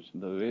позволить.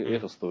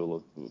 Это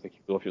стоило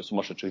каких-то вообще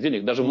сумасшедших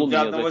денег. Даже в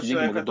Лондоне я за эти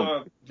деньги могу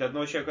дом. Для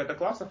одного человека это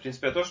классно. В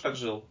принципе, я тоже так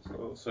жил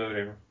в свое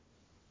время.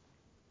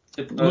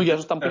 Ну, я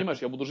же там, понимаешь,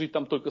 я буду жить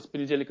там только с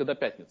понедельника до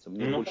пятницы.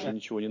 Мне больше понятно.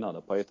 ничего не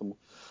надо, поэтому...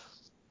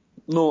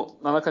 Но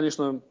она,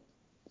 конечно...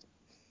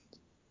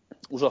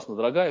 ужасно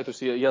дорогая. То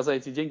есть я за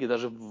эти деньги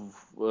даже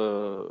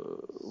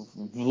в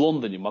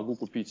Лондоне могу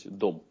купить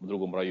дом в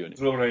другом районе.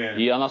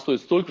 И она стоит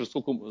столько же,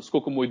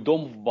 сколько мой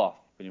дом в Баф,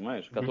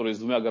 понимаешь, который с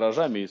 2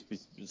 гаражами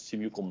и с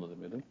 7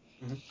 комнатами. Да?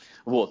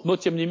 Вот. Но,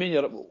 тем не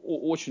менее,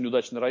 очень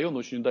удачный район,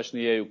 очень удачно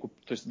я ее купил.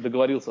 То есть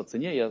договорился о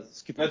цене, я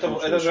скидку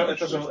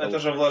получил. Это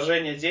же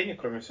вложение денег,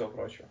 кроме всего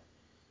прочего.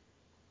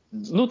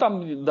 Ну,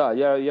 там, да,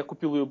 я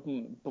купил ее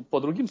по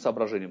другим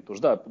соображениям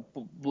тоже. Да,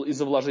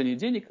 из-за вложения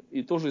денег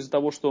и тоже из-за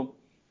того, что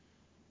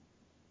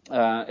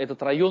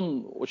этот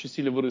район очень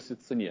сильно вырастет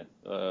в цене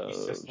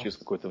через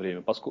какое-то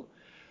время,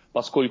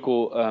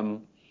 поскольку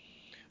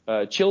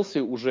Челси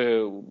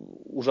уже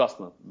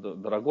ужасно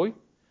дорогой.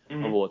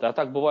 Вот. А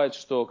так бывает,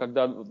 что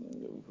когда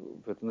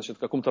в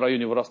каком-то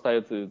районе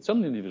вырастает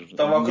цены недвижимости.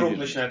 Там вокруг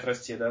начинает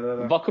расти,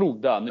 да.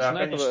 Вокруг, да,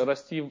 начинает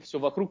расти все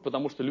вокруг,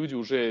 потому что люди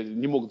уже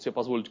не могут себе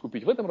позволить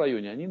купить в этом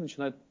районе, они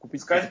начинают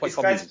покупать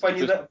поблизости.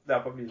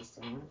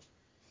 Поблизости.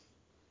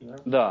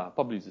 Да,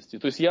 поблизости.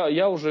 То есть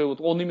я уже,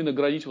 он именно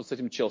граничит вот с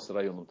этим Челси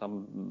районом,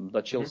 там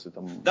до Челси.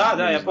 Там,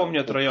 да, я помню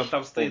этот район,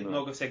 там стоит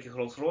много всяких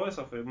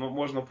Роллс-Ройсов, и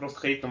можно просто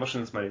ходить на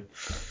машины смотреть.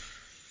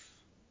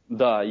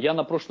 Да, я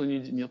на 2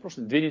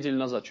 недели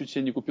назад чуть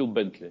себе не купил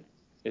Бентли.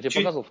 Я тебе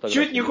показывал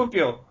фотографию? Чуть не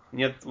купил.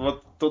 Нет,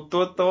 вот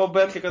того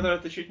Бентли, который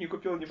ты чуть не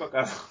купил, не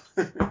показывал.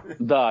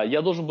 Да,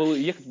 я должен был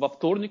ехать во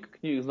вторник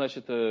к ней,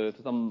 значит,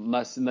 это там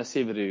на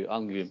севере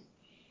Англии.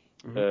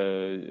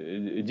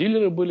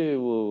 Дилеры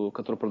были,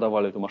 которые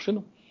продавали эту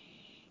машину.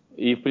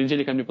 И в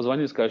понедельник ко мне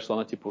позвонили и сказали, что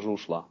она типа уже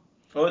ушла.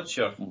 Вот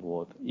черт.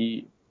 Вот.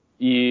 И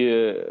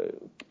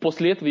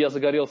после этого я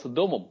загорелся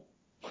домом.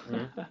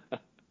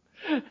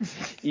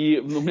 И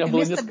у меня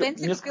было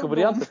несколько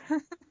вариантов.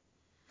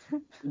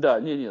 Да,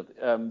 нет.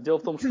 Дело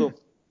в том, что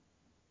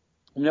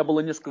у меня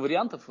было несколько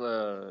вариантов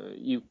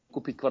и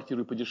купить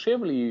квартиру и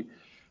подешевле, и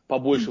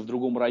побольше в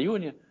другом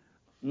районе.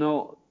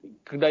 Но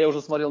когда я уже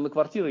смотрел на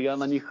квартиры, я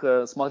на них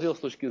смотрел с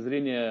точки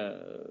зрения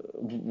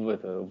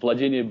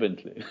владения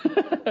Бентли.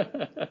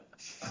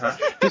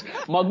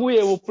 Могу я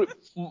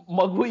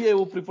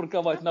его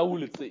припарковать на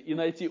улице и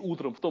найти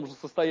утром в том же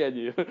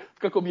состоянии, в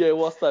каком я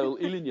его оставил,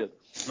 или нет?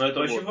 Но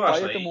это очень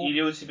важно. Или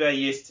у тебя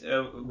есть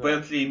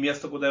Бентли и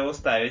место, куда его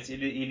ставить,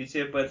 или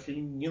тебе Бентли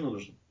не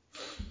нужен.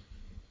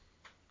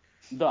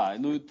 Да,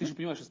 ну ты же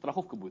понимаешь, что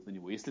страховка будет на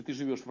него. Если ты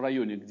живешь в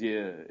районе,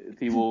 где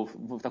ты его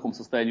в таком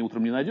состоянии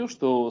утром не найдешь,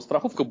 то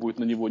страховка будет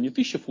на него не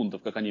 1000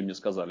 фунтов, как они мне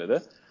сказали,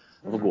 да,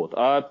 в год,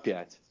 а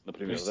 5,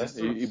 например, да,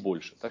 и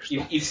больше. Так что...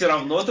 и все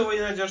равно ты его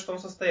не найдешь в том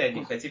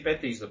состоянии, хотя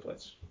 5000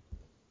 заплатишь.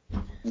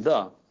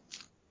 Да.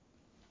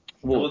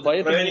 Вот,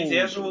 поэтому... В районе, где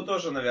я живу,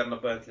 тоже, наверное,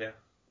 Бентли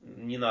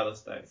не надо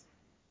ставить.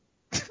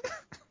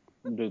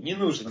 Да, не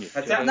нужно. Нет,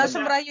 в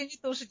нашем районе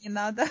тоже не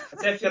надо.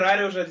 Хотя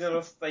Феррари уже один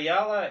раз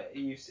стояла,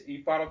 и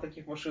пара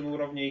таких машин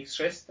уровня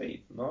X6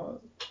 стоит,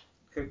 но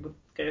как бы,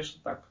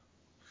 конечно, так.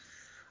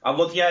 А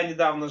вот я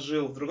недавно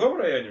жил в другом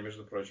районе,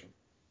 между прочим.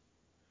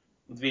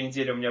 2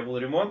 недели у меня был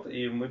ремонт,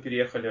 и мы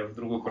переехали в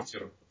другую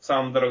квартиру. В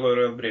самый дорогой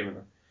район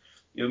Бремена.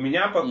 И у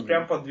меня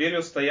прям под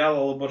дверью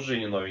стояла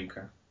Lamborghini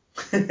новенькая.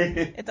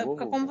 Это в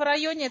каком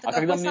районе? Это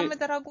какой самый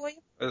дорогой?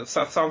 В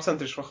самом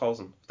центре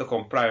Швахаузен. В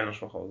таком правильном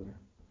Швахаузене.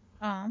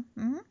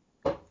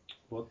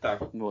 Вот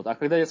так. Вот. А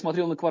когда я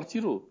смотрел на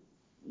квартиру,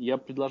 я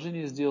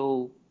предложение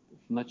сделал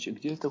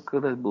где-то,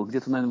 когда это было?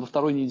 Где-то, наверное,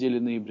 во 2 неделе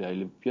ноября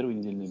или 1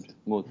 неделе ноября.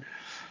 Вот.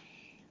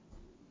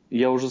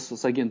 Я уже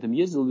с агентом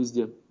ездил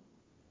везде.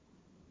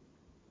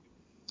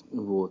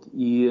 Вот.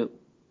 И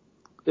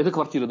эта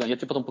квартира, да, я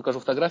тебе потом покажу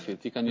фотографии,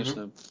 ты,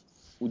 конечно,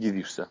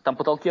 удивишься. Там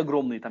потолки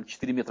огромные, там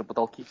 4 метра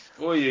потолки.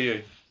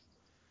 Ой-ой-ой.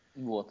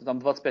 Вот. Там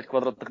 25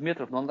 квадратных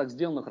метров, но она так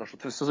сделана хорошо.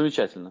 То есть все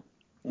замечательно.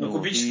 Ну,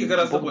 кубически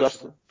гораздо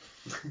больше.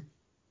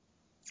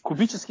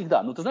 Кубических,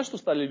 да. Но ты знаешь, что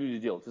стали люди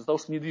делать? Из-за того,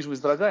 что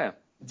недвижимость дорогая.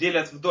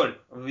 Делят вдоль.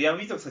 Я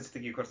видел, кстати,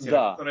 такие квартиры,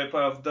 Да. которые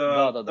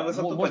Да.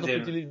 высоту Можно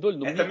поделены. поделить вдоль,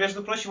 но Это,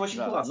 между прочим,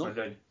 очень классно, ну...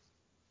 Лёнь.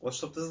 Вот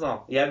чтоб ты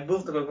знал. Я был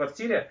в такой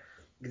квартире,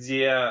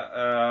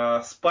 где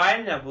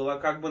спальня была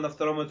как бы на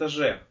втором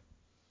этаже.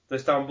 То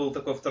есть там был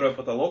такой второй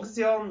потолок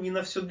сделан, не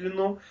на всю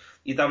длину.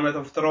 И там на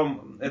этом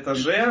втором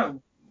этаже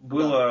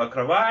была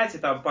кровать, и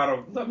там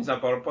пару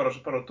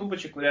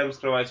тумбочек рядом с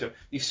кроватью.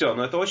 И все.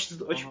 Но это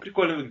очень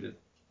прикольно выглядит,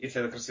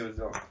 если это красиво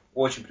сделано.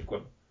 Очень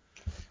прикольно.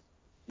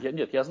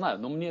 Нет, я знаю,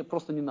 но мне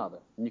просто не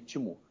надо. Ни к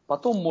чему.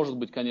 Потом, может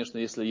быть, конечно,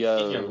 если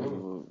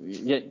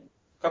я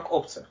как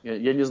опция.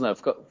 Я не знаю,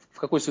 в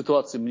какой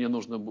ситуации мне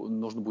нужно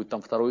будет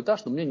там второй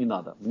этаж, но мне не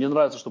надо. Мне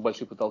нравится, что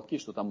большие потолки,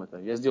 что там это.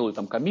 Я сделаю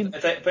там камин.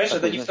 Понимаешь,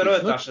 это не второй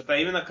этаж, это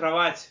именно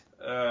кровать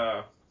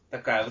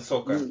такая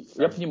высокая. Ну,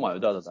 я понимаю,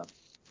 да.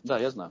 Да,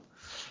 я знаю.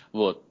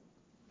 Вот.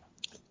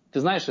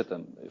 Ты знаешь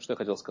это, что я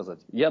хотел сказать?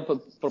 Я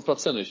про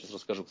цену я сейчас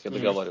расскажу, как я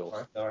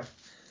договаривался. Давай.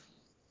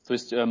 То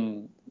есть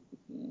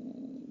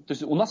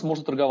у нас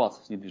можно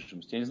торговаться с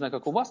недвижимостью. Я не знаю,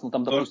 как у вас, но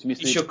там, допустим,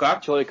 если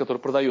человек, который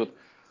продает...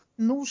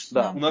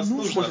 Нужно. Да, у нас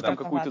нужно там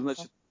какую-то,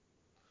 значит...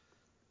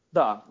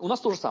 Да, у нас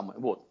то же самое,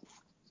 вот.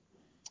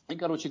 И,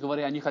 короче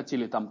говоря, они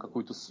хотели там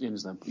какую-то, я не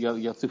знаю,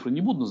 я цифры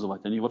не буду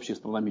называть, они вообще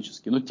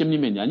астрономические, но тем не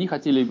менее, они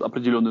хотели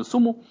определенную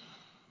сумму,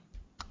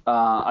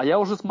 а я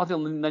уже смотрел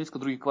на несколько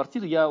других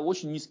квартир, я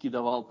очень низкие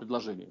давал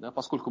предложения, да,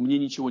 поскольку мне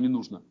ничего не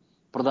нужно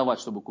продавать,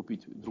 чтобы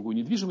купить другую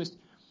недвижимость.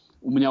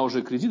 У меня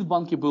уже кредит в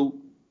банке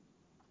был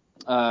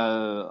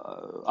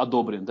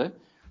одобрен, да.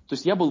 То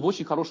есть я был в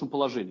очень хорошем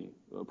положении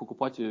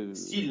покупать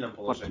сильном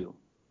квартиру.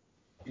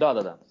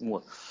 Да.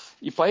 Вот.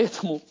 И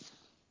поэтому,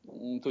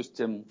 то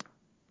есть,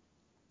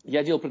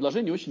 я делал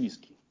предложения очень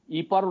низкие.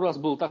 И пару раз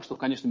было так, что,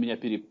 конечно, меня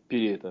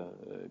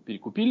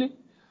перекупили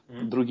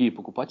другие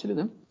покупатели,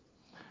 да.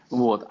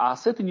 Вот. А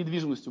с этой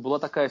недвижимостью была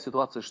такая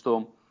ситуация,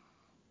 что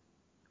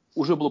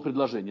уже было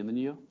предложение на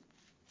нее,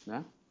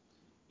 да.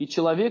 И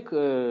человек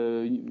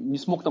не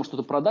смог там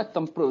что-то продать,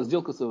 там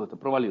сделка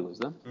провалилась,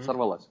 да,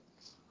 сорвалась.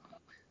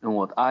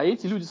 Вот. А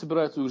эти люди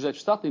собираются уезжать в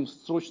Штаты, им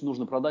срочно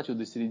нужно продать ее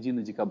до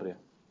середины декабря.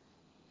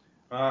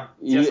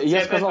 И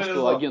я сказал,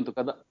 что агенту,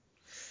 когда...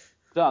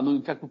 Да,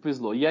 ну как бы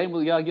повезло. Я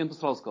агенту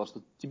сразу сказал,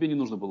 что тебе не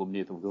нужно было мне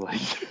этого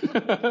говорить.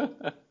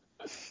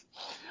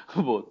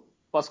 Вот.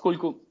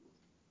 Поскольку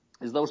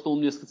из-за того, что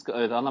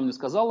она мне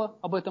сказала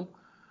об этом,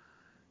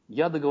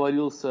 я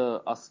договорился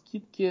о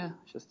скидке,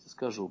 сейчас тебе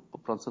скажу, по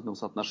процентному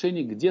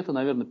соотношению, где-то,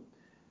 наверное,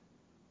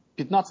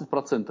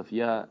 15%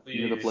 я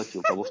не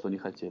доплатил того, что они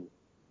хотели.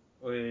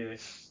 Ой,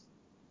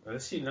 это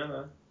сильно,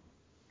 да?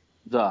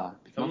 Да,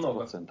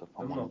 15%,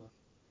 по-моему.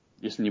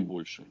 Если не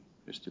больше,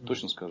 если тебе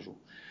точно скажу.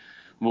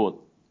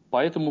 Вот.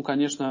 Поэтому,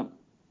 конечно,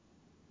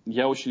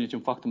 я очень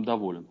этим фактом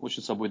доволен.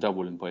 Очень собой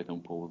доволен по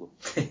этому поводу.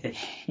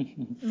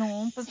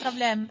 Ну,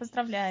 поздравляем.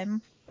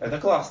 Это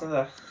классно,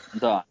 да.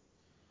 Да,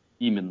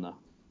 именно.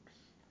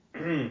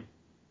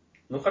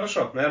 Ну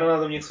хорошо, наверное,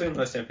 надо мне к своим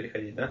новостям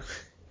переходить, да?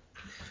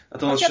 А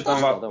то у нас еще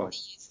там вакуум.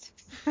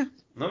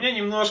 Но у меня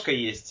немножко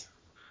есть.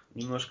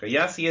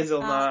 Я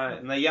съездил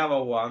на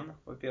Java One,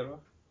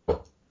 во-первых.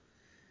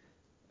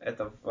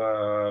 Это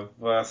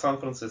в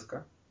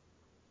Сан-Франциско.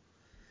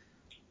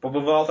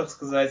 Побывал, так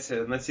сказать,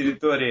 на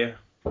территории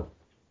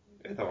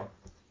этого.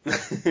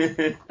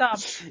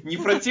 Не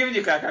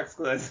противника, а как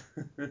сказать.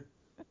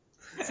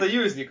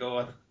 Союзника,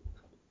 вот.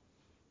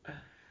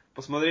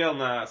 Посмотрел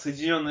на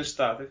Соединенные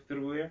Штаты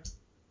впервые.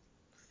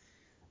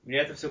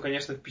 Меня это все,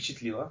 конечно,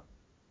 впечатлило.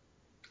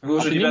 Вы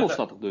уже, ты не был в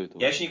Штатах до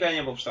этого? Я еще никогда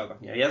не был в Штатах.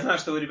 Я знаю,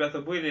 что вы,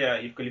 ребята,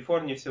 были, и в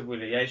Калифорнии все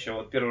были. Я еще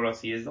вот первый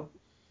раз ездил.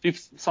 Ты в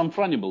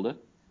Сан-Фране был, да?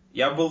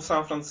 Я был в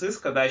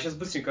Сан-Франциско, да. Я сейчас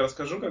быстренько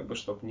расскажу, как бы,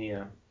 чтобы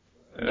не...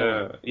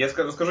 Я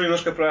расскажу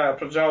немножко про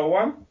Java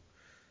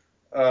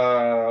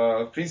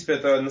One. В принципе,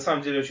 это на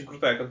самом деле очень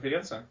крутая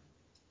конференция.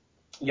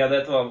 Я до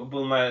этого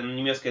был на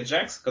немецкой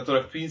JAX,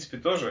 которая, в принципе,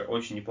 тоже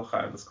очень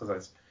неплохая, надо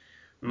сказать.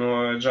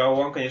 Но Java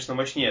One, конечно,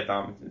 мощнее.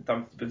 Там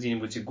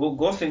где-нибудь и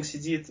Гослинг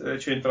сидит,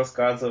 что-нибудь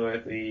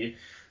рассказывает. И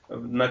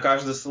на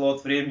каждый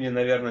слот времени,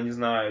 наверное, не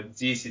знаю,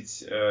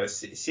 10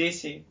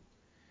 сессий.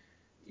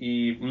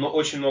 И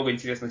очень много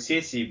интересных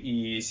сессий.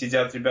 И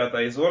сидят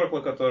ребята из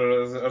Oracle,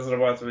 которые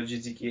разрабатывают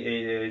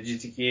GTK,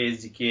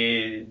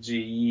 SDK,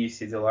 GE,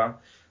 все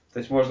дела. То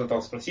есть можно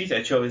там спросить,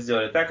 а что вы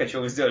сделали так,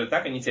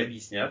 они тебе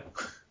объяснят.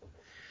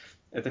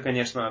 Это,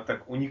 конечно,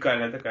 так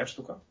уникальная такая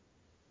штука.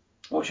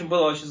 В общем,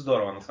 было очень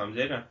здорово, на самом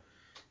деле.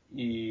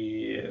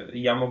 И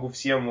я могу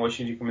всем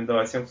очень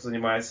рекомендовать, всем, кто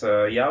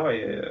занимается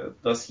Java,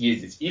 туда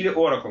съездить. Или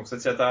Oracle.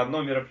 Кстати, это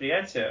одно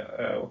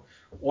мероприятие.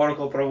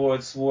 Oracle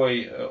проводит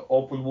свой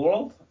Open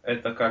World.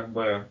 Это как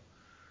бы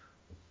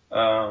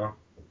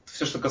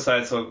все, что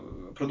касается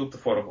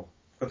продуктов Oracle,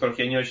 в которых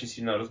я не очень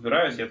сильно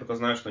разбираюсь. Я только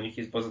знаю, что у них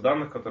есть базы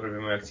данных, которыми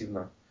мы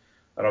активно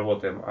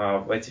работаем.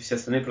 А эти все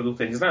остальные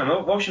продукты я не знаю.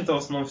 Но, в общем-то, в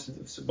основном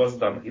все базы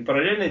данных. И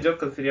параллельно идет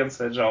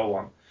конференция Java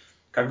One.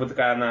 Как бы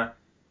такая она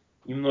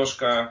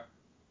немножко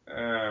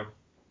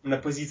на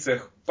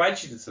позициях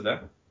падчерицы,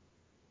 да?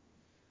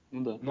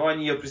 Ну да. Но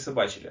они ее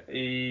присобачили.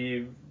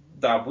 И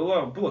Да,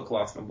 было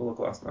классно, было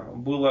классно.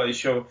 Было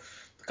еще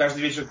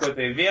каждый вечер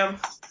какой-то ивент,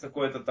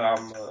 какой-то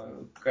там,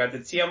 какая-то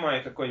тема,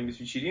 и какая-нибудь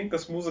вечеринка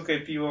с музыкой,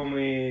 пивом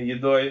и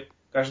едой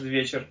каждый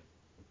вечер.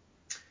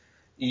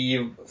 И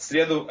в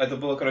среду это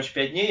было,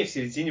 5 дней, и в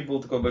середине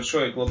был такой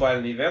большой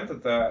глобальный ивент.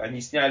 Это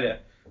они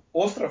сняли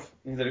остров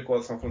недалеко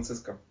от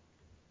Сан-Франциско.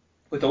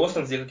 Какой-то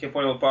остров, где, как я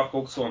понял, парк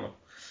аукционов.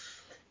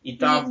 И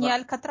там... Не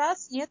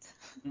Алькатрас, нет?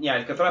 Не,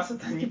 Алькатрас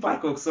это не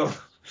парк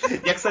аукционов.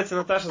 Я, кстати,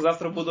 Наташа,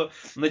 завтра буду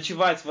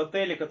ночевать в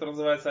отеле, который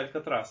называется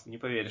Алькатрас, не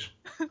поверишь.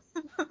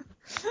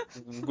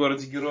 В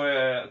городе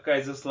героя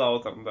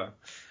Кайзерслаутern, да.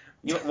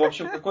 В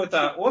общем,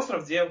 какой-то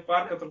остров, где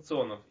парк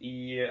аттракционов.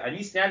 И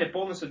они сняли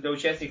полностью для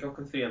участников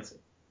конференции.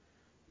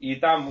 И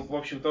там, в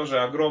общем, тоже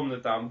огромные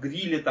там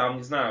грили, там,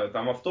 не знаю,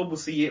 там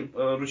автобусы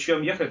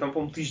ручьем ехали, там,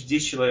 по-моему,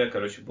 1010 человек,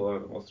 было на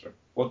этом острове.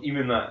 Вот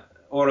именно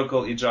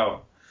Oracle и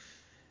Java.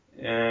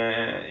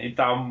 И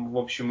там, в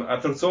общем,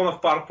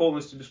 аттракционов парк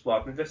полностью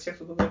бесплатный для всех,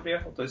 кто туда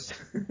приехал. То есть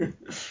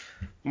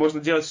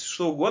можно делать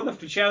что угодно,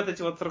 включая вот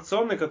эти вот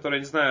аттракционы, которые,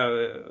 не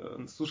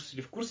знаю,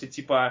 слушатели в курсе,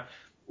 типа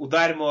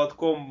ударь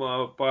молотком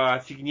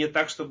по фигне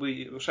так,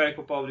 чтобы шарик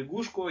попал в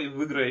лягушку и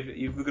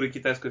выиграй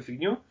китайскую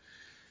фигню.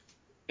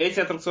 Эти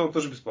аттракционы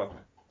тоже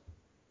бесплатные.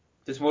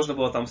 То есть можно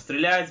было там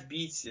стрелять,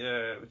 бить,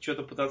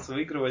 что-то пытаться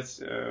выигрывать.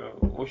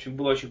 В общем,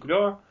 было очень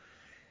клево.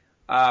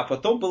 А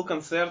потом был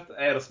концерт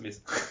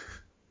Aerosmith.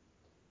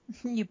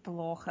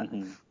 Неплохо.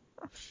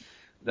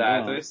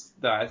 Да, то есть,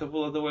 да, это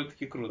было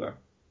довольно-таки круто.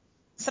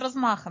 С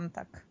размахом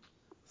так.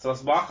 С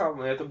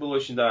размахом, это было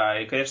очень, да.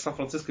 И, конечно,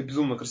 Сан-Франциско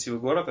безумно красивый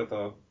город,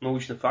 это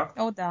научный факт.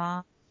 О,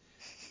 да.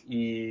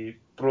 И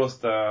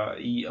просто,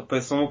 и по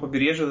самому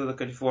побережью, это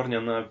Калифорния,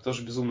 она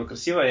тоже безумно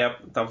красивая. Я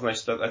там,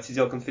 значит,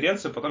 отсидел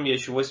конференцию, потом я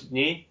еще 8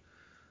 дней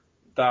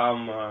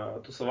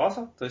там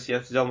тусовался. То есть я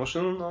взял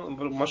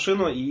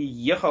машину и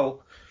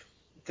ехал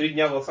 3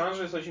 дня в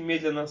Лос-Анджелес очень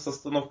медленно, с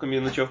остановками и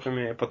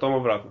ночевками, потом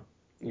обратно.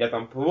 Я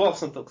там побывал,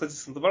 кстати,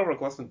 Санта-Барбара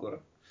классный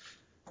город.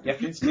 Я, в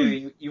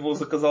принципе, его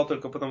заказал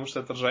только потому, что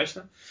это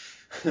ржачно.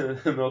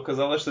 Но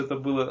оказалось, что это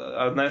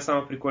была одна из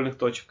самых прикольных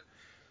точек.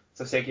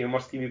 Со всякими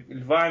морскими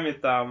львами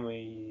там,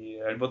 и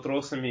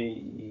альбатросами,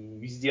 и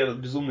везде этот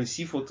безумный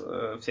сифуд,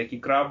 всякие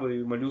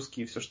крабы,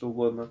 моллюски, и все что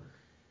угодно.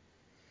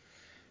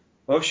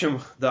 В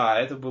общем, да,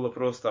 это было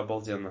просто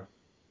обалденно.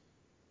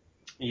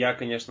 Я,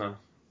 конечно,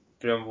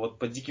 прям вот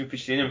под диким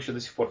впечатлением еще до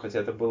сих пор, хотя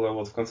это было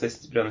вот в конце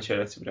сентября,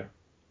 начале октября.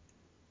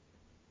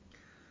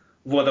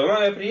 Вот, а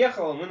когда я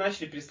приехал, мы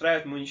начали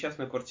перестраивать мою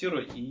несчастную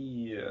квартиру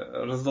и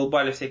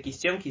раздолбали всякие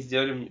стенки и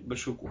сделали мне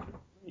большую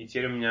кухню. И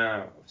теперь у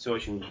меня все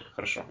очень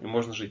хорошо, и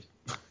можно жить.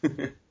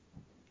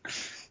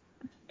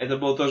 Это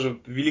было тоже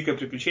великое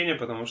приключение,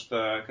 потому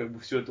что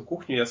всю эту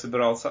кухню я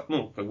собирал,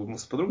 мы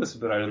с подругой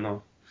собирали,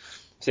 но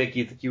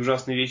всякие такие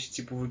ужасные вещи,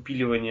 типа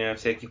выпиливания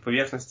всяких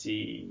поверхностей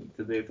и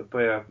т.д. и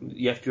т.п.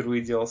 я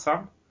впервые делал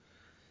сам.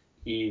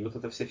 И вот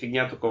эта вся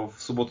фигня только в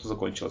субботу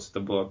закончилась.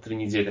 Это было 3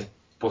 недели.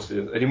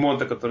 После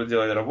ремонта, который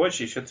делали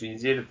рабочие, еще 3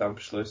 недели там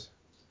пришлось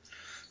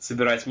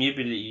собирать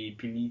мебель и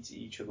пилить,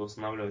 и что-то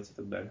устанавливать и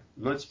так далее.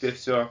 Но теперь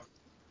все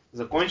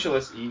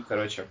закончилось, и,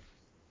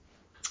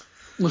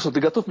 Ну что, ты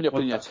готов меня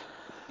принять? Так.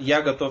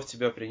 Я готов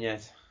тебя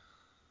принять.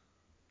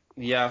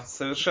 Я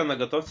совершенно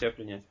готов тебя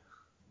принять.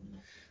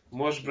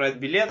 Можешь брать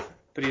билет,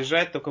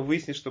 приезжать, только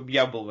выясни, чтобы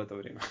я был в это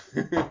время.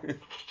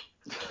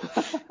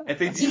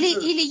 Это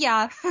Или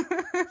я.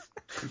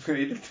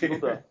 Или ты. Ну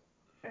да.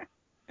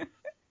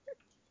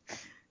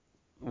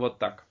 Вот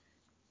так.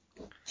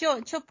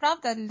 Че,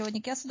 правда,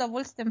 Лёник, я с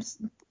удовольствием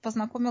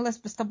познакомилась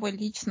бы с тобой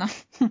лично,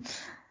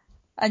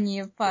 а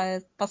не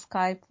по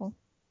скайпу.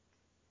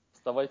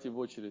 Вставайте в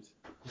очередь.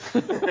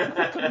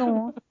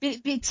 Ну,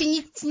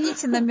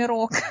 тяните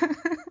номерок.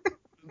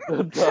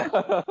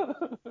 Да.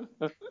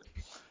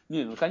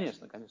 Не, ну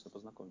конечно,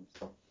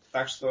 познакомимся.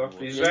 Так что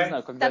приезжай. Я не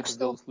знаю, когда это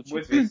дело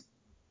случится.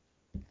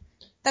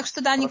 Так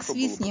что, Даник,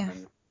 свистни.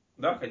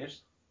 Да,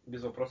 конечно,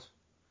 без вопросов.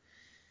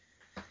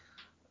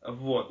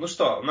 Вот, ну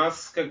что, у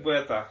нас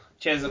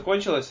часть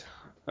закончилась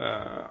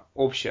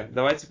общая.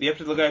 Давайте, я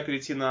предлагаю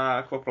перейти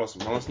к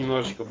вопросам. У нас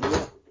немножечко было.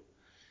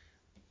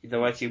 И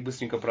давайте их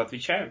быстренько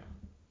проотвечаем.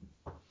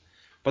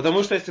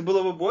 Потому что если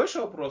было бы больше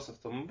вопросов,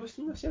 то мы бы с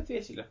ними все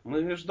ответили.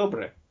 Мы же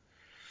добрые.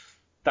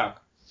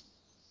 Так,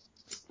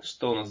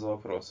 что у нас за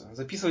вопросы?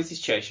 Записывайтесь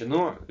чаще.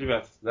 Ну,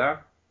 ребят,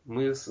 да,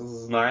 мы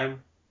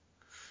знаем.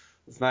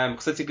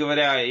 Кстати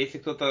говоря, если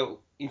кто-то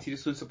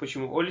интересуется,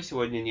 почему Оли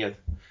сегодня нет,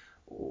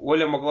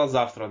 Оля могла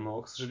завтра,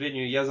 но, к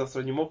сожалению, я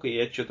завтра не мог, и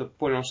я что-то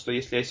понял, что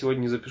если я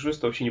сегодня не запишусь,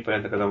 то вообще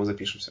непонятно, когда мы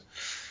запишемся.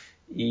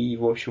 И,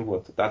 в общем,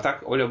 вот. А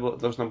так Оля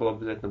должна была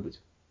обязательно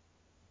быть.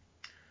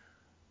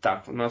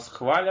 Так, у нас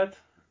хвалят.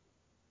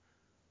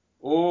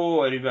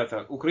 О,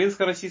 ребята,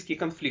 украинско-российский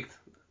конфликт.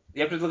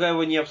 Я предлагаю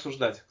его не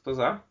обсуждать. Кто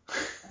за?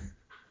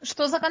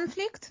 Что за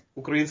конфликт?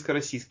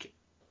 Украинско-российский.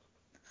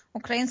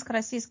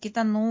 Украинско-российский,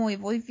 да ну,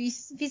 его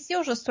везде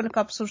уже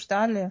столько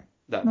обсуждали.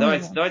 Да, ну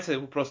давайте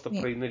его просто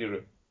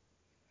проигнорируем.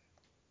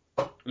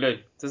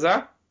 Лёнь, ты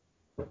за?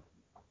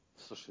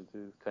 Слушай,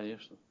 ты,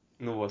 конечно.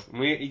 Ну вот,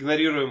 мы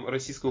игнорируем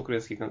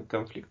российско-украинский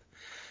конфликт.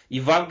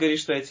 Иван говорит,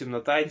 что я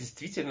темнота, и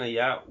действительно,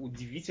 я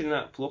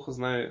удивительно плохо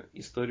знаю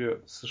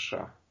историю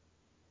США.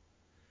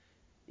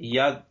 И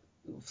я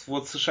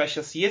вот в США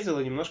сейчас ездил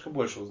и немножко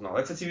больше узнал.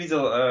 Я, кстати,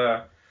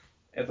 видел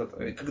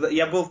когда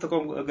я был в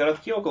таком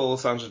городке около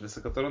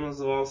Лос-Анджелеса, который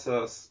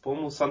назывался,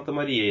 по-моему,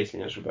 Санта-Мария, если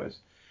не ошибаюсь.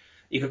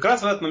 И как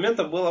раз в этот момент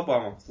там был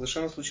Обама,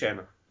 совершенно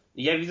случайно.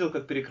 И я видел,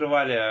 как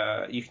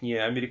перекрывали их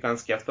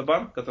американский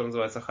автобан, который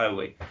называется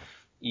Highway.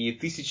 И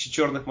тысячи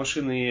черных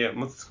машин и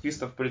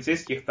мотоциклистов,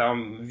 полицейских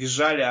там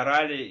визжали,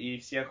 орали и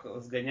всех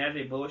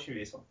сгоняли, и было очень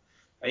весело.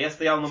 А я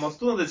стоял на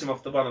мосту над этим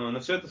автобаном и на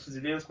все это с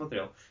удивлением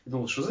смотрел. И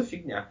думал, что за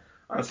фигня?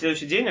 А на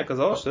следующий день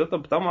оказалось, что это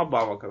там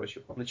Обама,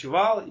 короче,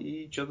 ночевал,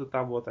 и что-то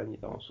там вот они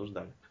там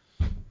обсуждали.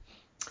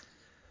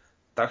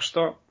 Так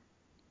что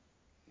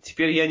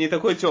теперь я не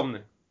такой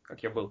темный,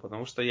 как я был,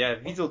 потому что я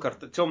видел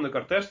темный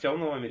кортеж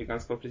темного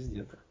американского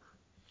президента.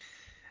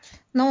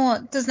 Но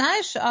ты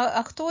знаешь,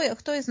 кто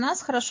из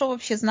нас хорошо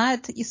вообще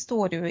знает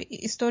историю?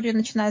 Историю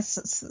начиная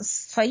с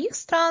своих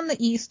стран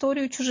и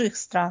историю чужих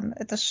стран.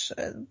 Это ж,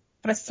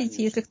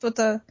 простите, если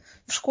кто-то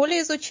в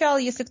школе изучал,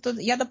 если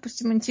кто-то... Я,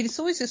 допустим,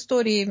 интересуюсь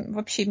историей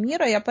вообще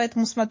мира, я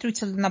поэтому смотрю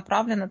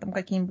целенаправленно там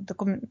какие-нибудь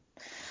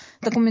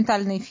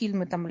документальные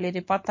фильмы там, или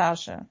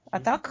репортажи. А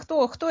так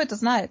кто это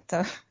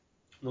знает-то?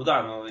 Ну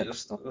да, но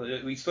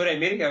история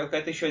Америки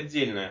какая-то еще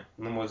отдельная,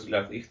 на мой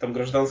взгляд. Их там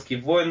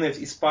гражданские войны,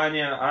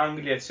 Испания,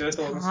 Англия, все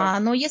это...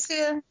 Ну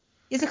если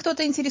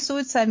кто-то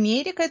интересуется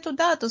Америкой, то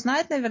да, то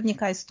знает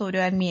наверняка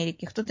историю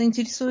Америки. Кто-то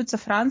интересуется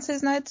Францией,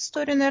 знает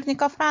историю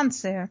наверняка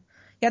Франции.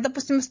 Я,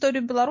 допустим,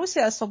 историю Беларуси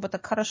особо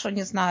так хорошо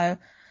не знаю.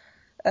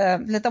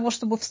 Для того,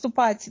 чтобы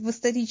вступать в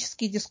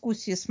исторические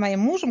дискуссии с моим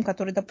мужем,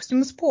 который,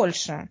 допустим, из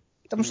Польши.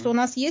 Потому что у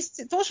нас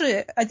есть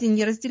тоже один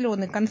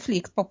неразделенный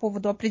конфликт по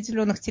поводу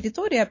определенных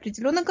территорий,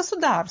 определенных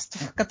государств,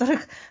 в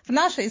которых в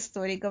нашей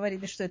истории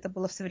говорили, что это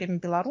было все время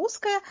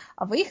белорусское,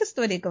 а в их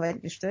истории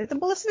говорили, что это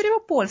было все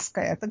время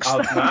польское. Так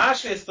что... в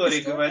нашей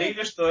истории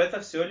говорили, что это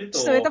все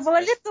литовское. Что это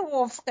было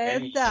литовское,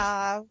 конечно.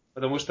 Да.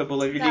 Потому что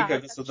было великое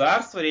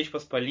государство, Речь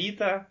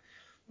Посполита,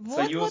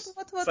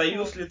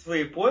 союз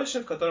Литвы и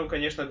Польши, в котором,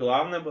 конечно,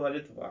 главное была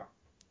Литва.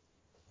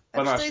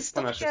 Так что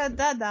история,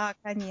 да,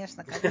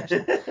 конечно.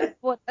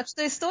 Вот, так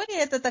что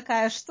история это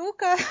такая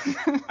штука.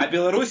 А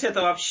Беларусь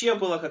это вообще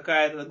была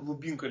какая-то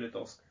глубинка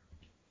литовская.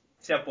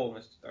 Вся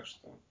полностью, так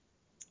что.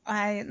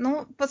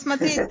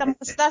 Посмотреть, там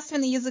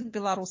государственный язык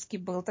белорусский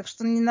был, так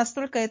что не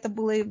настолько это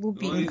было и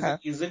глубинка.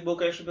 Язык был,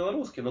 конечно,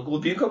 белорусский, но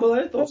глубинка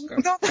была литовская.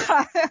 Ну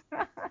да.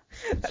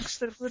 Так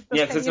что,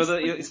 нет, кстати,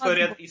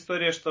 вот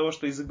история того,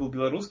 что язык был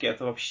белорусский,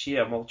 это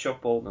вообще молчок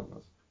полный у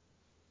нас.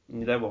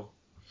 Не дай бог.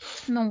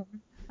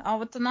 А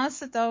вот у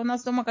нас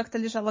дома как-то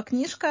лежала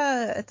книжка,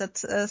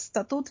 этот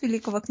статут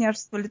Великого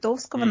княжества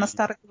Литовского на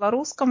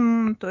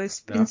старобелорусском, то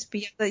есть, в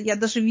принципе, я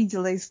даже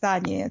видела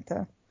издание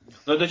это.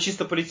 Но это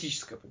чисто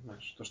политическое,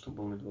 понимаешь, то, что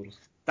было на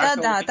белорусском.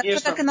 Да, так же,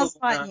 как и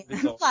название.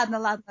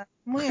 Ладно,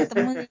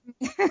 мы...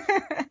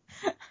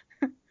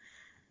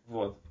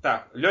 Вот.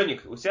 Так,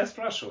 Лёник, у тебя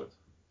спрашивают.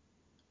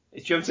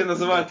 И чем тебя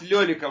называют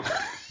Лёником?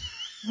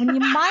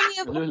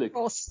 Внимание,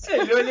 вопрос.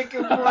 Лёник и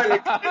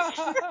Болик.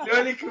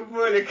 Лёник и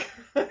Болик.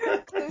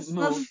 Кто из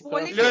нас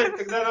Болик? Лёник,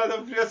 тогда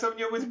надо придется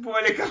мне быть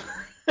Боликом.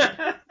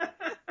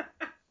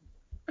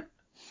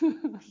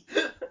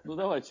 Ну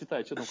давай,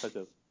 читай, что там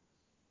хотят.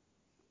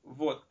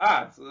 Вот.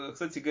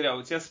 Кстати говоря,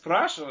 у тебя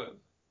спрашивают.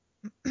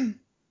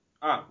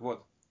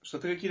 Вот. Что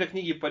ты какие-то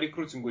книги по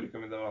рекрутингу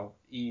рекомендовал.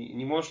 И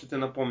не можешь ли ты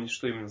напомнить,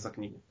 что именно за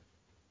книги?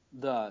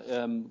 Да,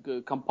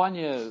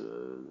 компания,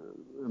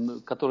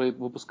 которая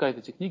выпускает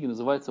эти книги,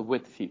 называется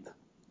Wet Feet.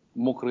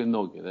 Мокрые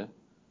ноги, да?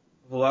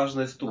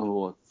 Влажные ступни.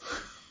 Вот.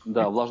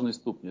 Да, влажные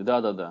ступни,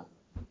 да.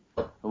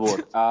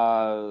 Вот.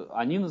 А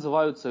они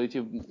называются,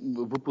 эти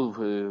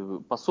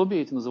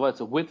пособия эти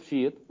называются Wet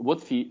Feet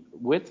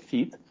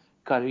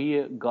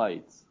Career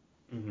Guides.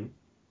 Угу.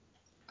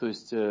 То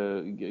есть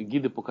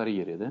гиды по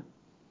карьере, да?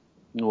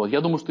 Вот.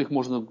 Я думаю, что их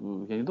можно,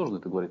 я не должен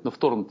это говорить, но в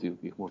торрент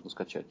их можно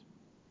скачать.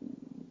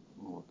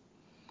 Вот.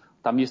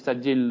 Там есть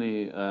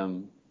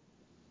отдельные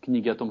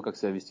книги о том, как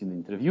себя вести на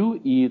интервью,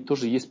 и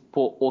тоже есть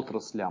по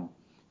отраслям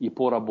и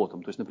по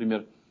работам. То есть,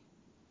 например,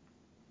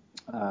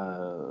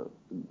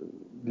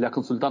 для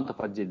консультантов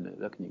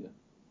отдельная книга.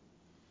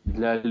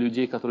 Для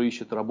людей, которые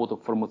ищут работу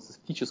в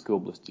фармацевтической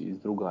области,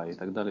 есть другая, и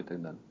так далее, и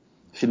так далее.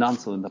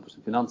 Финансовые,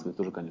 допустим, финансовые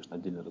тоже, конечно,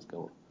 отдельный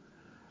разговор.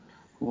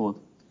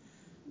 Вот.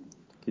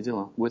 Такие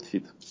дела. Wet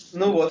Feet.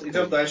 Ну вот,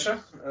 идем дальше.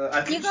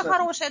 Книга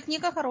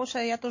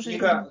хорошая, я тоже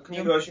рекомендую.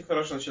 Книга очень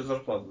хорошая насчет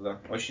зарплаты,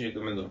 да. Очень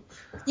рекомендую.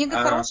 Книга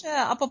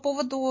хорошая, а по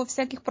поводу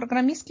всяких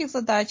программистских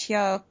задач,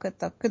 я к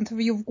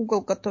интервью в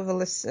Google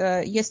готовилась.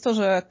 Есть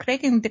тоже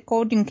Cracking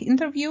Decoding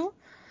Interview.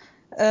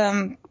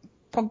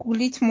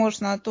 Погуглить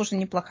можно, тоже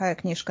неплохая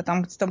книжка.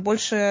 Там где-то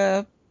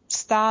больше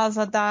 100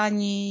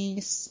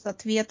 заданий с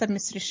ответами,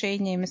 с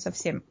решениями, со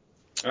всем.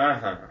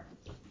 Ага,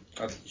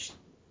 отлично.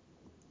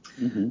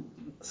 Угу.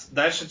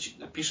 Дальше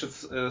пишет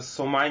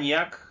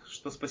Соманьяк,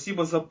 что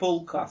спасибо за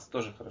полкаст.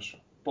 Тоже хорошо.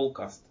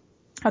 Полкаст.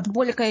 От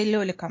Болика и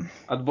Лёлика.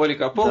 От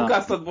Болика.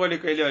 Полкаст от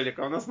Болика и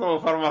Лёлика. У нас новый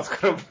формат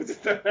скоро будет.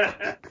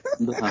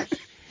 Да.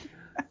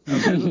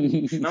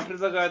 Нам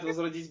предлагают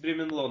возродить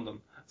Бремен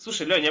Лондон.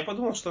 Слушай, Лёня, я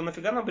подумал, что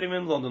нафига нам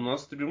Бремен Лондон? У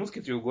нас это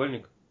Бермудский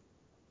треугольник.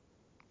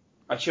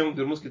 А чем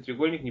Бермудский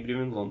треугольник не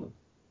Бремен Лондон?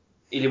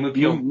 Или мы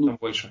пьем там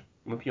больше?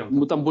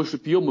 Мы там больше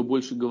пьем и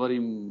больше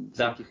говорим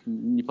всяких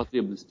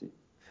непотребностей.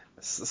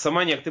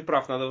 Саманек, ты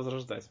прав, надо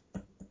возрождать.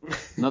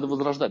 Надо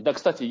возрождать. Да,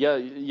 кстати,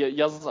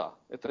 я за.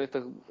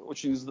 Это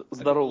очень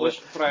здоровая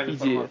очень правильный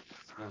идея.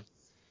 Формат.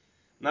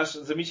 Наш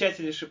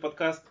замечательнейший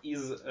подкаст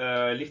из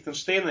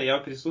Лихтенштейна я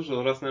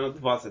переслушал раз, наверное,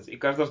 20. И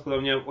каждый раз, когда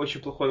у меня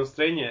очень плохое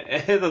настроение,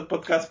 этот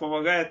подкаст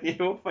помогает мне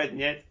его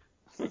поднять.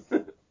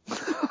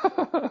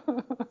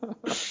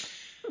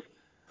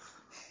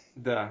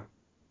 Да.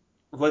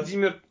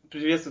 Владимир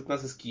приветствует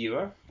нас из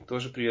Киева.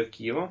 Тоже привет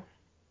Киеву.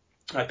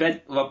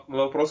 Опять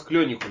вопрос к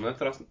Лёнику. На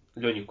этот раз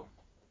Лёнику.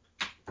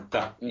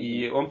 Да.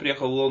 И он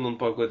приехал в Лондон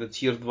по какой-то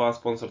Tier 2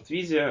 спонсорт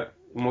визе.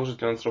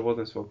 Может ли он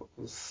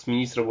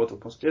сменить работу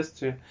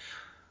впоследствии?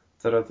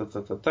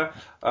 Та-ра-та-та-та-та.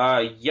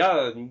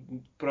 Я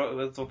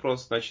этот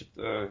вопрос, значит,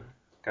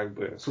 как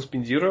бы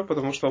суспендирую,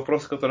 потому что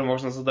вопросы, которые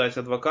можно задать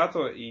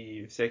адвокату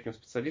и всяким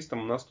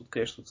специалистам, у нас тут,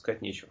 конечно,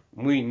 сказать нечего.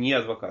 Мы не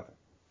адвокаты.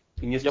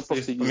 И не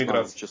специалисты по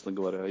миграции. Знаю, честно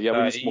говоря. Я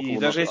бы не смог и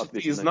даже если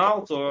ты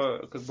знал,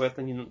 то как бы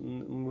это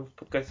мы в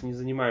подкасте не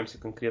занимаемся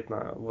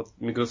конкретно вот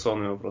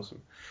миграционными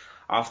вопросами.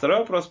 А второй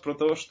вопрос про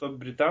то, что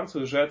британцы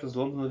уезжают из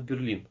Лондона в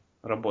Берлин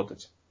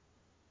работать.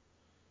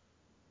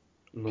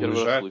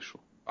 Первый раз слышу.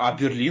 А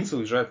берлинцы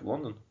уезжают в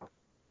Лондон?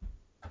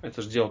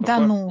 Это же дело да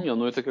такое. Ну.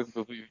 Не, это как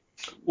бы...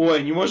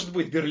 Ой, не может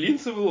быть,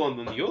 берлинцы в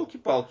Лондон,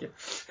 елки-палки.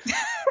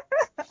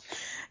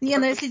 Не,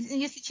 но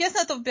если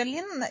честно, то в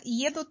Берлин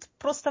едут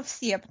просто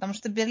все, потому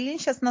что Берлин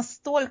сейчас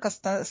настолько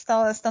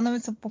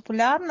становится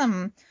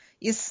популярным,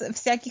 из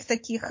всяких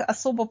таких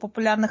особо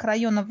популярных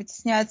районов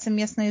вытесняются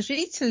местные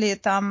жители,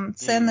 там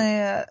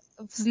цены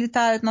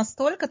взлетают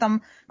настолько,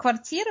 там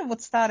квартиры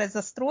вот старой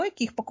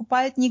застройки, их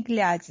покупают не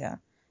глядя.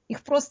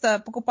 Их просто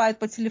покупают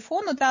по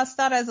телефону, да,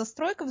 старая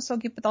застройка,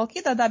 высокие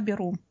потолки, да,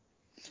 беру.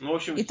 Ну, в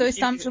общем, и то есть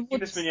там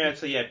живут...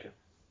 сменяются япи.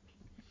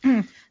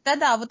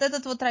 Да-да, вот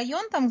этот вот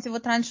район, там, где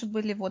вот раньше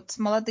были вот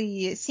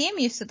молодые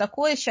семьи и все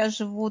такое, сейчас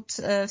живут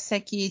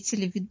всякие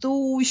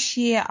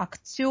телеведущие,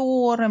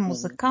 актеры,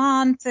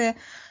 музыканты.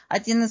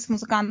 Один из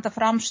музыкантов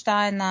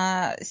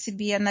Рамштайна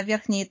себе на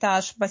верхний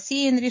этаж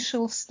бассейн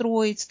решил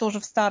встроить, тоже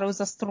в старую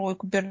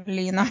застройку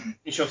Берлина.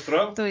 Еще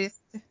встроил? То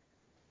есть...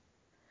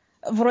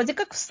 Вроде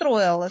как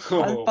встроил.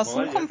 По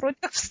слухам, вроде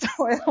как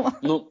встроил.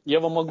 Ну, я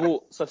вам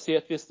могу со всей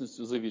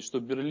ответственностью заявить, что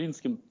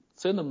берлинским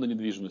ценам на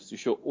недвижимость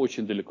еще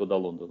очень далеко до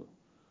Лондона.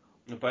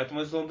 Ну,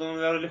 поэтому из Лондона,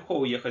 наверное, легко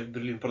уехать в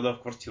Берлин,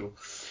 продав квартиру.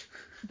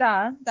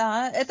 Да,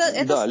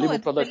 это да, стоит. Либо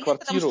продать Берлин,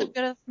 квартиру.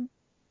 Что...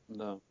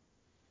 Да.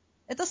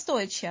 Это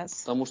стоит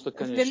сейчас. Потому что,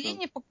 конечно... В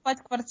Берлине покупать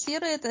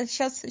квартиры, это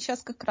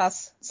сейчас как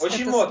раз.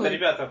 Очень это модно, стоит.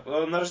 ребята.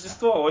 На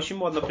Рождество очень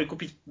модно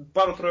прикупить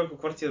пару-тройку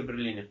квартир в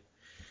Берлине.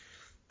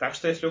 Так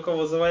что, если у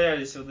кого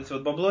завалялись вот эти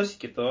вот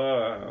баблосики,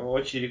 то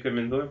очень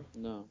рекомендую.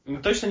 Да.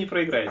 Точно не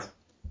проиграете.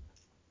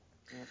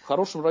 В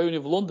хорошем районе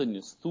в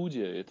Лондоне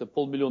студия – это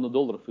 $500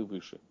 000 и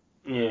выше.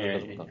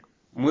 Не.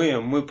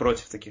 Мы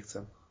против таких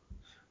цен.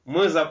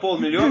 Мы за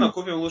 500 000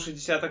 купим лучше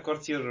десяток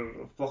квартир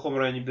в плохом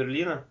районе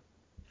Берлина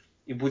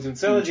и будем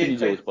целый день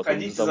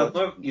ходить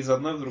из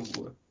одной в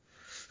другую.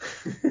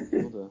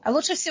 Ну, да. А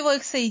лучше всего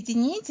их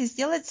соединить и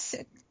сделать,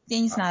 я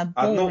не знаю,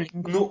 боулинг.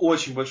 Ну,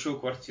 очень большую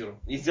квартиру.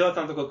 И сделать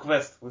там такой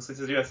квест. Вы,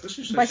 кстати, ребят,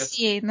 слышали, что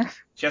бассейн.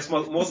 Сейчас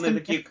модные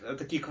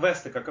такие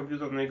квесты, как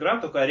компьютерная игра,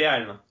 только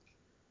реально.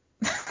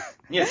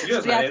 Нет,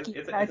 серьезно,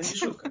 это не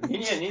шутка.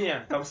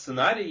 Не-не-не, там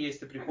сценарий есть,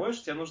 ты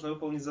приходишь, тебе нужно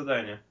выполнить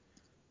задание.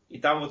 И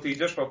там вот ты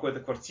идешь по какой-то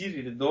квартире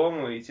или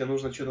дому, и тебе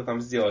нужно что-то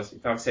там сделать. И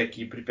там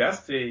всякие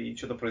препятствия, и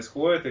что-то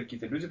происходит, и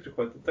какие-то люди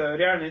приходят. Это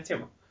реальная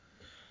тема.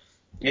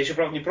 Я еще,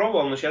 правда, не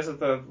пробовал, но сейчас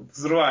это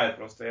взрывает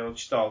просто. Я вот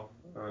читал,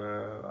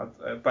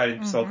 парень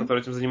писал,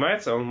 который этим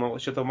занимается, он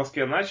что-то в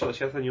Москве начал, а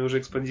сейчас они уже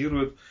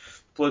экспандируют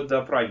вплоть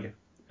до Праги.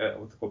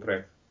 Вот такой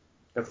проект.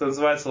 Как это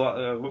называется,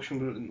 в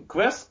общем,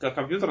 квест, как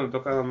компьютерный,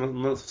 только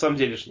в самом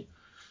делешний.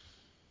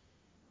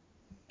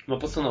 Но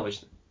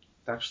постановочный.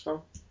 Так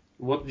что,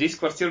 вот 10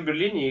 квартир в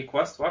Берлине и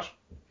квест ваш.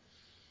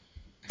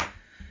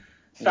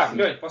 Так,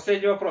 Лёнь,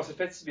 последний вопрос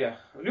опять тебе.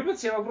 Любят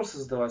себе вопросы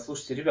задавать?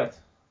 Слушайте, ребят,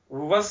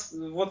 у вас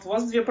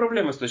две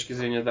проблемы с точки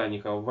зрения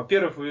Даника.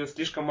 Во-первых, вы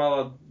слишком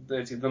мало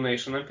этих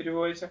донейшенов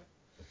переводите.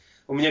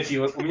 У меня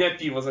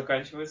пиво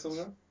заканчивается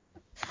уже.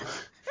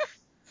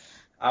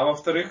 А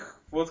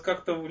во-вторых, вот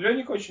как-то вы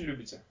Лёника очень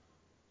любите.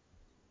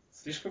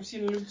 Слишком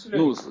сильно любите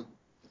Лёника.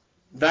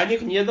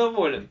 Даник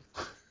недоволен.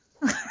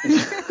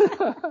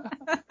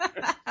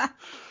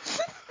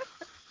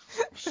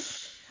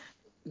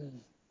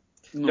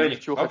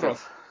 Лёник, вопрос.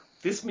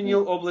 Ты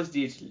сменил область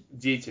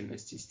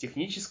деятельности с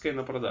технической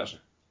на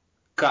продажи.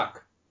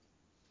 Как?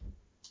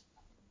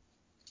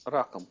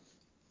 Раком.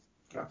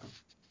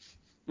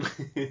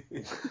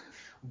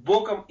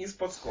 Боком и с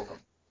подскоком.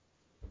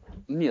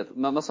 Нет,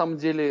 на самом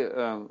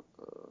деле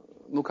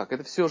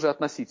это все же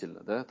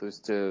относительно, да, то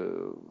есть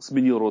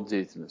сменил род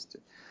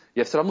деятельности.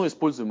 Я все равно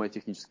использую мои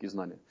технические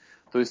знания.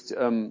 То есть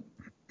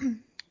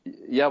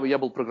я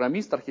был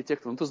программист,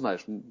 архитектор, ты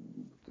знаешь,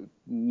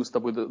 мы с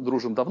тобой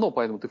дружим давно,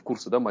 поэтому ты в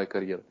курсе, да, моей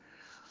карьеры.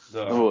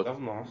 Да,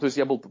 давно. То есть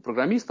я был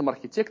программистом,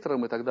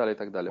 архитектором и так далее, и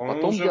так далее.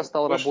 Потом уже я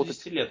стал больше работать...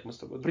 10 лет мы с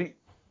тобой дружим.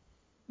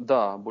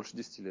 Да, больше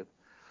 10 лет.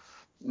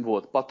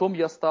 Потом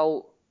я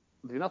стал...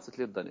 12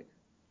 лет, Даник.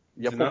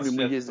 Я помню,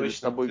 мы ездили точно,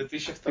 с тобой...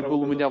 2002 Ты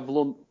был у меня в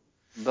Лондоне...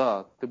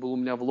 Да, ты был у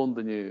меня в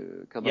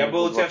Лондоне, когда я мне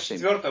был было у тебя в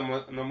 27.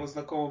 4-м, но мы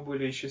знакомы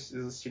были еще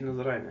сильно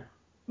заранее.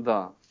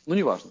 Да,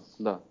 неважно,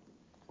 да.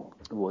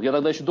 Я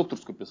тогда еще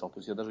докторскую писал, то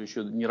есть я даже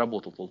еще не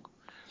работал толком.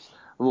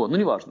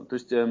 Неважно. То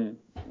есть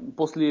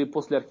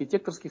после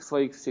архитекторских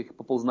своих всех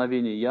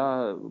поползновений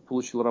я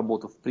получил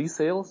работу в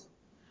pre-sales.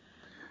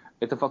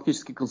 Это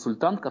фактически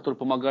консультант, который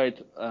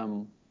помогает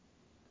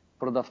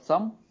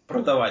продавцам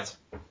продавать,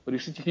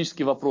 решить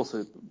технические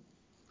вопросы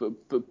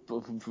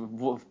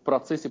в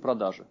процессе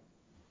продажи.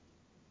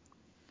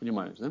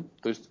 Понимаешь, да?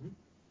 То есть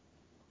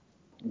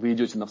вы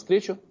идете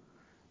навстречу,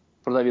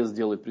 продавец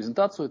делает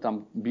презентацию,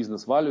 там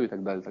бизнес-валю и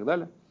так далее, и так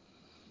далее.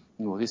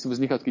 Если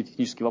возникают какие-то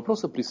технические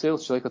вопросы, pre-sales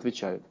человек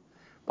отвечает.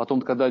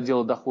 Потом, когда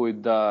дело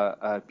доходит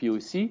до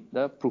POC,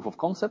 да, Proof of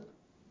Concept,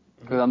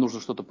 когда нужно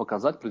что-то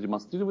показать,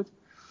 продемонстрировать,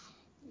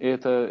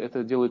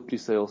 это делает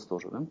pre-sales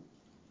тоже. Да?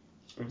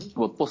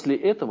 После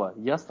этого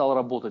я стал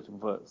работать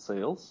в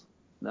sales,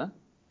 да?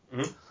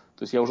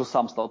 То есть я уже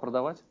сам стал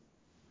продавать.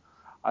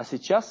 А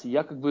сейчас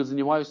я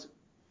занимаюсь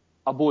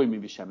обоими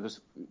вещами. То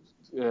есть,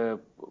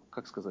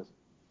 как сказать,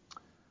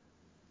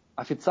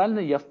 официально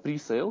я в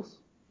pre-sales,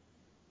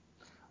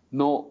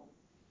 но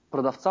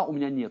продавца у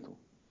меня нету.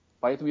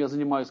 Поэтому я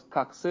занимаюсь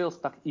как sales,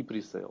 так и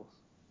pre-sales.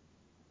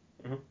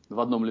 В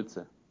одном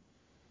лице.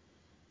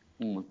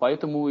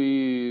 Поэтому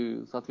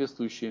и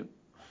соответствующие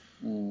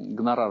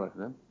гонорары,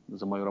 да,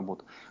 за мою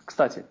работу.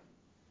 Кстати,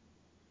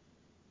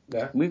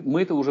 да.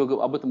 мы это уже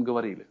об этом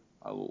говорили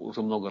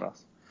уже много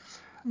раз.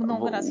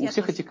 Много раз. У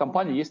всех этих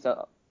компаний есть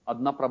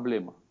одна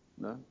проблема.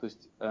 Да? То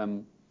есть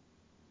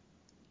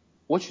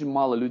очень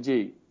мало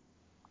людей,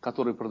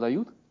 которые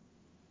продают,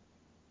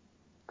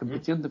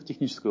 компетентны в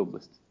технической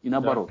области. И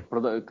наоборот,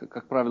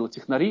 как правило,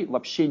 технари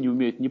вообще не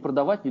умеют ни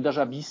продавать, ни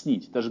даже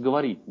объяснить, даже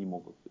говорить не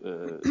могут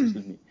с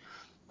людьми.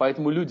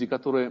 Поэтому люди,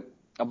 которые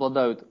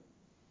обладают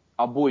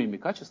обоими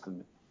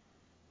качествами,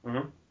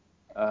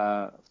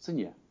 в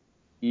цене.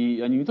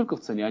 И они не только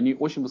в цене, они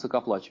очень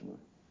высокооплачиваемые.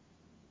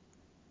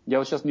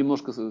 Я сейчас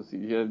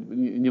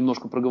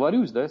немножко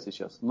проговорюсь, да,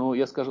 сейчас, но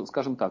я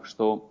скажем так,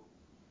 что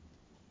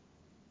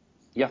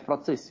я в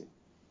процессе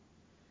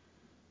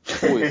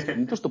поиска,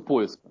 не то что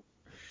поиска,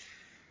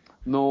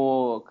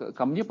 но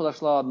ко мне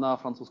подошла одна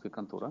французская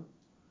контора,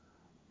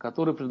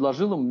 которая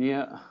предложила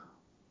мне,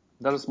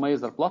 даже с моей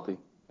зарплатой,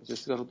 я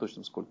сейчас скажу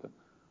точно сколько,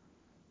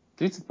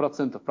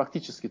 30%,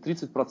 практически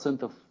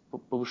 30%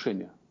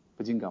 повышения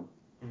по деньгам.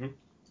 Ты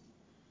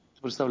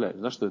представляешь,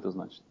 да, что это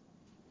значит?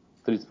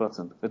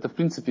 30%. Это, в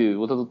принципе,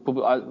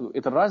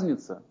 эта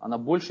разница, она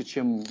больше,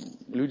 чем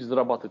люди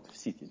зарабатывают в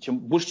Сити.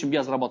 Больше, чем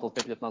я зарабатывал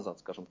 5 лет назад,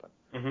 скажем так.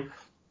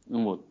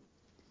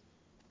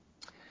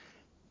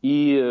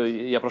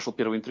 И я прошел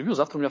первое интервью,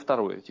 завтра у меня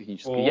второе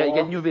техническое.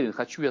 Я не уверен,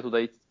 хочу я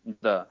туда идти.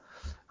 Да.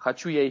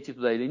 Хочу я идти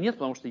туда или нет,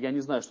 потому что я не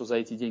знаю, что за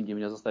эти деньги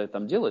меня заставят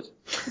там делать.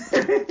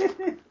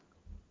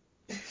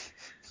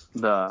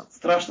 Да.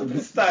 Страшно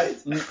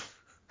представить.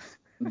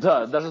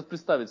 Да, даже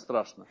представить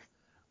страшно.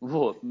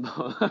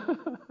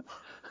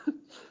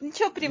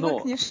 Ничего,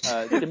 привыкнешь.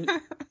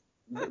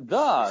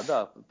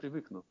 Да,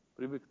 привыкну.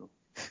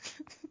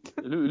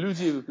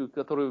 Люди,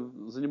 которые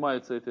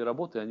занимаются этой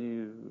работой,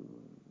 они,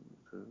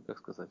 как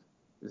сказать,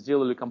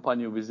 сделали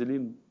компанию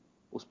 «Вазелин»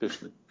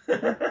 успешной.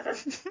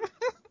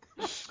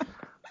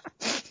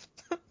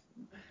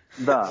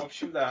 Да. В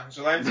общем, да.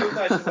 Желаем тебе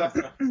удачи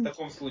завтра в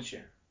таком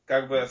случае.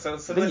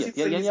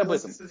 Согласиться я не не об этом.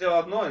 согласиться дело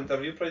одно,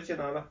 интервью пройти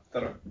надо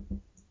второе.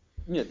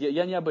 Нет,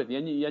 я не об этом,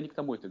 я не к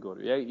тому это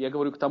говорю. Я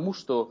говорю к тому,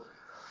 что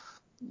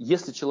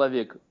если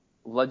человек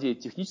владеет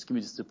техническими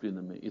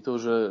дисциплинами и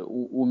тоже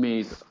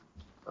умеет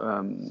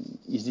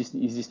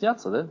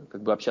изъясняться, да,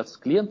 общаться с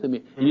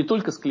клиентами, и не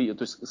только с клиентами,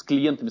 то есть с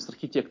клиентами, с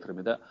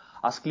архитекторами, да,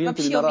 а с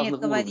клиентами вообще на разных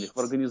говорить. уровнях в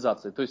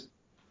организации. То есть,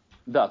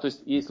 да, то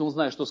есть если он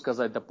знает, что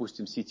сказать,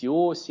 допустим,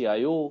 CTO,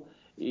 CIO,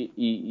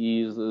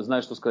 и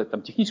знает, что сказать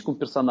там техническому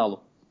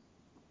персоналу,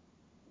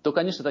 то,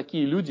 конечно,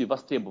 такие люди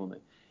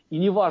востребованы. И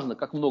неважно,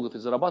 как много ты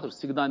зарабатываешь,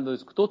 всегда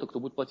найдется кто-то, кто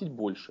будет платить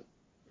больше.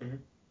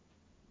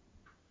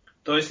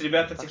 То есть,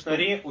 ребята,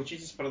 технари,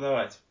 учитесь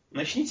продавать.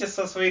 Начните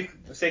со своих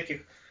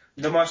всяких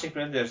домашних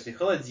принадлежностей.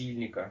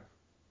 Холодильника,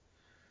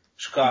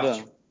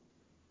 шкафчик. Да.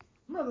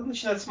 Надо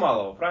начинать с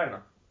малого,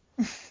 правильно?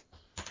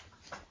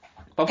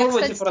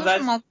 Попробуйте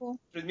продать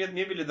предмет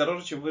мебели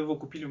дороже, чем вы его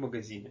купили в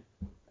магазине.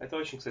 Это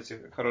очень, кстати,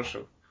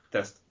 хороший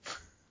тест.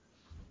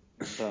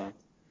 Да.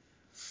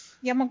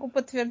 Я могу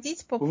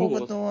подтвердить по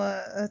поводу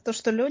то,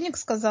 что Лёник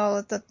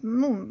сказал.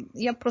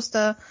 Я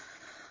просто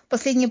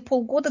последние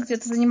полгода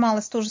где-то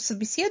занималась тоже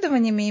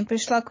собеседованиями и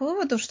пришла к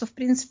выводу, что, в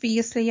принципе,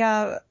 если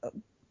я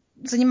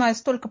занимаюсь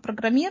только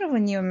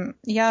программированием,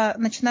 я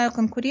начинаю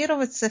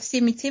конкурировать со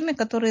всеми теми,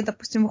 которые,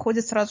 допустим,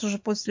 выходят сразу же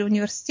после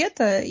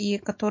университета и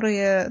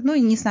которые, ну,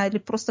 не знаю, или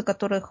просто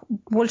которых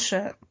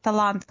больше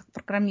таланта к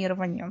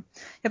программированию.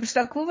 Я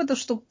пришла к выводу,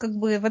 что, как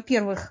бы,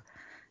 во-первых,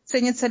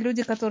 ценятся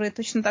люди, которые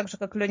точно так же,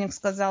 как Лёник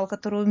сказал,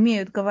 которые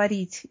умеют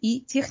говорить,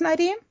 и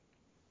технари.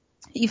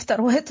 И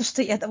второе, то,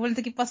 что я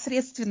довольно-таки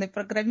посредственный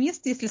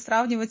программист, если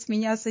сравнивать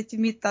меня с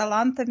этими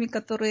талантами,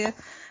 которые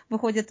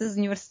выходят из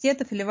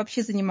университетов или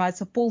вообще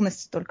занимаются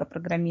полностью только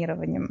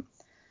программированием.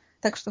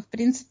 Так что, в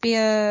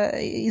принципе,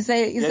 из-за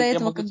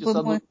этого могу как тебе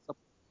бы мы...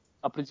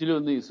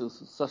 определенный,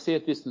 со всей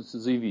ответственностью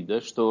заявить,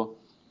 да, что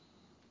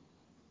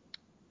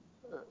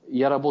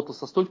я работал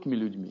со столькими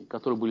людьми,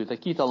 которые были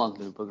такие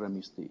талантливые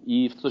программисты,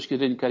 и с точки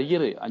зрения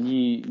карьеры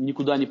они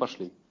никуда не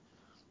пошли.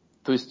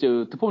 То есть,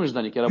 ты помнишь,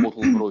 Даник, я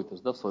работал в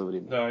Reuters, да, в свое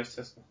время? Да,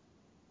 естественно.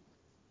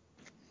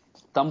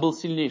 Там был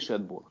сильнейший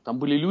отбор. Там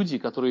были люди,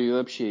 которые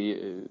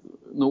вообще,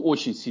 ну,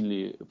 очень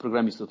сильные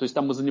программисты. То есть,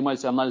 там мы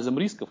занимались анализом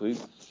рисков и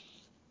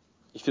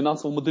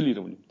финансовым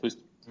моделированием. То есть,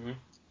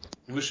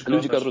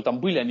 люди, которые там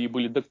были, они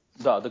были,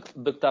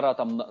 доктора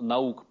там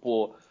наук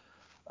по...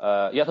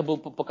 Я-то был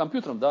по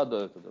компьютерам,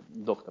 да,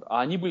 доктор,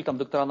 а они были там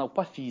доктора наук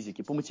по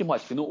физике, по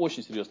математике, ну,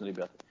 очень серьезные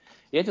ребята.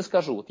 Я тебе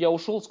скажу, вот я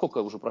ушел, сколько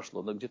уже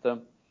прошло, да,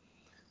 где-то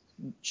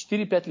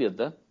 4-5 лет,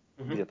 да,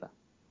 где-то.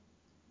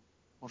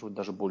 Может быть,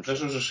 даже больше.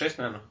 Даже уже 6,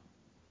 наверное.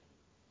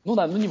 Ну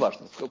да, ну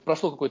неважно,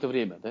 прошло какое-то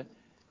время, да.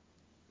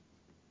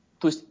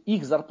 То есть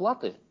их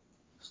зарплаты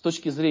с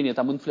точки зрения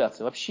там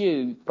инфляции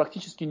вообще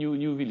практически не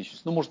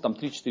увеличились. Ну, может, там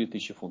 3-4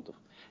 тысячи фунтов.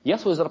 Я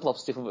свою зарплату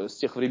с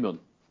тех времен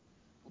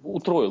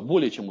утроил,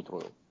 более чем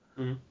утроил.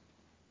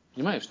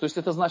 Понимаешь? То есть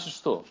это значит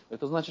что?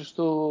 Это значит,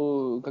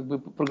 что как бы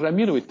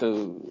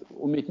программировать-то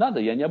уметь надо,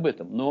 я не об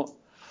этом, но...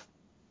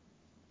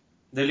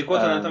 Далеко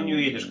ты на этом не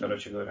уедешь,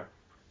 короче говоря.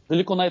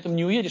 Далеко на этом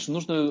не уедешь,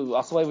 нужно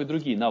осваивать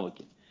другие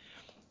навыки.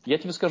 Я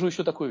тебе скажу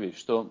еще такую вещь,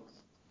 что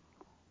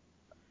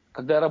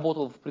когда я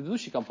работал в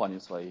предыдущей компании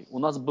своей, у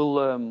нас был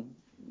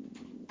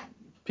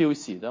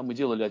POC, да, мы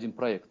делали один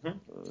проект,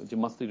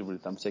 демонстрировали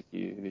там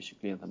всякие вещи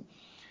клиентам.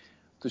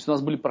 То есть у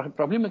нас были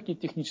проблемы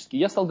какие-то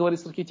технические. Я стал говорить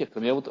с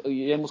архитектором.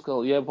 Я ему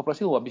сказал, я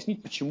попросил его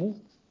объяснить, почему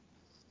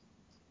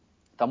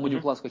там у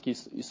него класс какие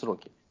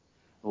сроки.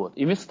 Вот.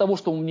 И вместо того,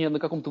 что мне на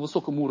каком-то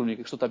высоком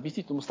уровне что-то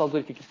объяснить, он стал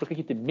говорить про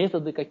какие-то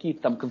методы,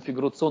 какие-то там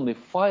конфигурационные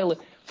файлы.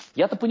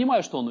 Я-то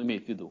понимаю, что он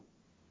имеет в виду.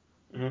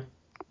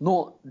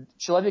 Но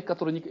человек,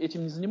 который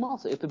этим не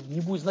занимался, это не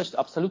будет значить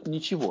абсолютно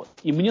ничего.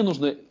 И мне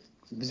нужно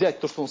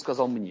взять то, что он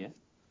сказал мне,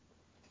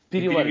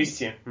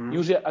 переварить, и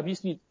уже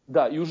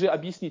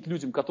объяснить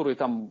людям, которые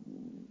там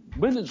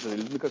менеджеры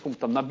или на каком-то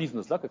там на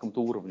бизнес, да,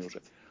 каком-то уровне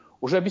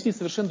уже объяснить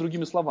совершенно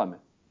другими словами.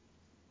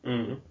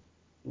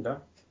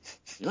 Да.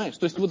 Понимаешь?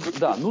 То есть вот,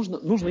 да,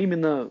 нужно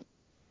именно,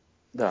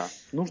 да,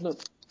 нужно...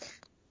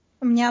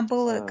 У меня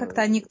был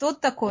как-то анекдот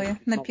такой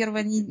на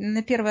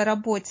первой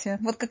работе.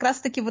 Вот как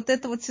раз-таки вот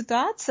эта вот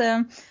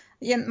ситуация.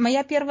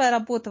 Моя первая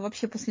работа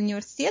вообще после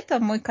университета,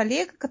 мой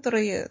коллега,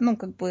 который, ну,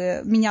 как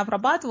бы меня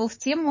обрабатывал в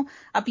тему,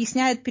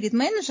 объясняет перед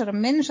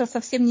менеджером, менеджер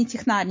совсем не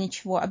технарь,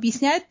 ничего,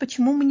 объясняет,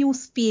 почему мы не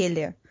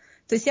успели.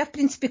 То есть я, в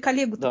принципе,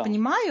 коллегу-то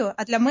понимаю,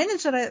 а для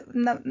менеджера,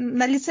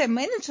 на лице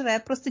менеджера я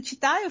просто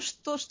читаю,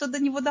 что до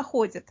него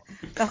доходит.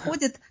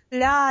 Доходит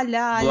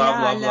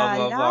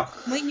ля-ля-ля-ля-ля,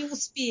 мы не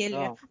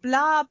успели,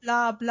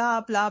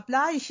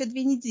 бла-бла-бла-бла-бла, еще 2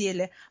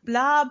 недели,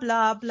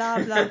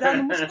 бла-бла-бла-бла-бла,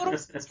 ну мы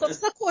скоро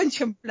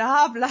закончим,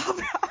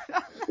 бла-бла-бла.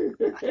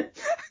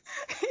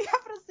 Я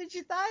просто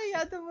читаю,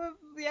 я думаю,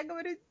 я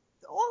говорю,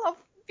 Олаф,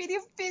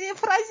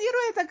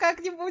 перефразируй это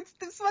как-нибудь,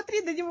 ты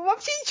смотри, до него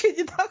вообще ничего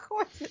не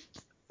доходит.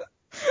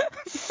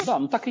 Да,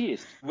 ну так и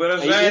есть.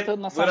 Выражает это,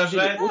 на самом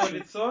деле, то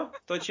лицо,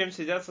 то, чем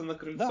сидятся на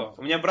крыльцо. Да.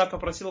 У меня брат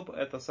попросил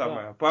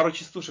пару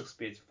частушек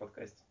спеть в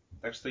подкасте.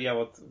 Так что я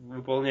вот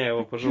выполняю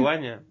его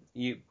пожелания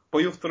и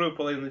пою вторую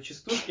половину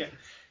частушки,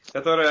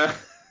 которая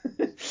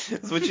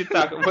звучит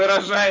так.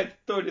 Выражает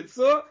то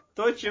лицо,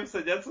 то, чем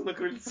садятся на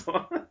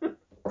крыльцо.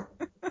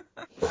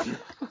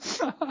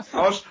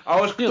 А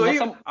уж кто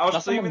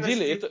на самом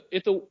деле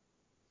это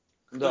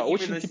да,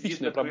 очень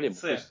типичная проблема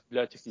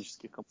для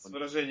технических компаний. С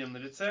выражением на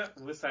лице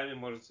вы сами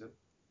можете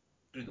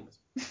придумать.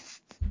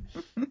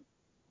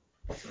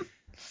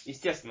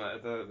 Естественно,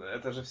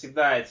 это же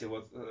всегда эти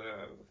вот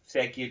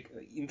всякие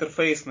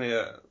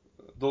интерфейсные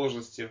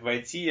должности в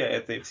IT,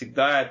 это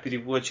всегда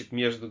переводчик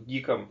между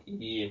гиком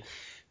и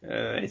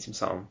этим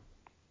самым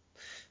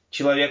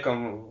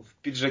человеком в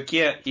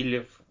пиджаке или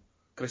в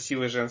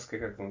красивой женской,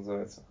 как это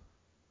называется,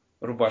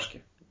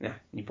 рубашке.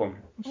 Не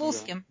помню.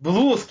 Блузки.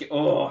 Блузки!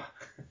 О!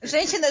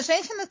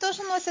 Женщины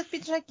тоже носят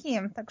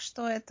пиджаки, так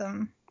что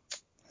это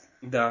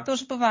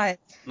тоже бывает.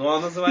 Но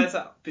он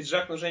называется,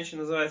 пиджак у женщин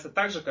называется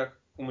так же, как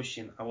у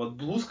мужчин. А вот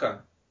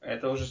блузка,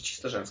 это уже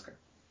чисто женская.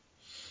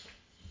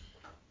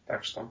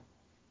 Так что.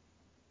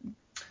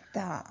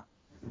 Да.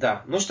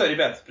 Да. Ну что,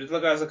 ребят,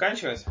 предлагаю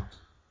заканчивать.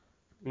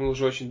 Мы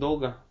уже очень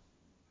долго.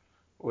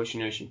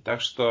 Очень-очень.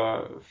 Так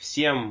что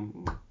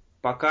всем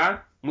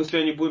пока. Мы с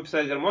Леней будем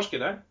писать гармошки,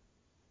 да?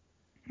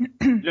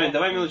 Лёнь,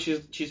 давай минут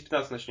через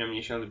 15 начнем, мне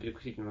еще надо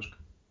перекусить немножко.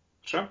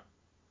 Хорошо?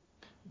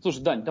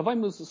 Слушай, Дань, давай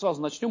мы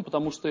сразу начнем,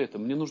 потому что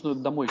мне нужно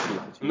домой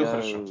ехать. Ну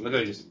хорошо,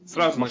 договорились.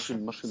 Сразу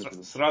машины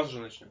сразу же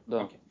начнем.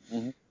 Да. Окей.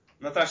 Угу.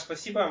 Наташ,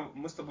 спасибо.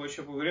 Мы с тобой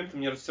еще поговорим. Ты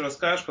мне все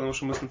расскажешь, потому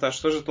что мы с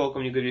Наташей тоже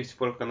толком не говорили с тех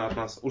пор, как она от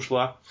нас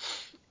ушла.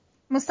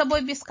 Мы с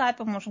тобой без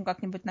скайпа можем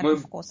как-нибудь на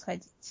пивко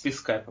сходить. Без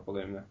скайпа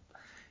поговорим, да.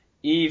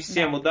 И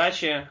всем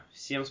удачи,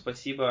 всем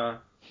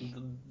спасибо.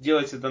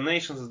 Делайте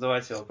донейшн,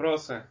 задавайте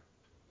вопросы.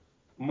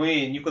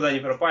 Мы никуда не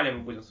пропали,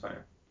 мы будем с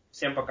вами.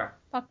 Всем пока.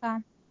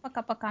 Пока.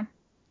 Пока-пока.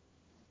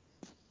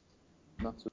 Да,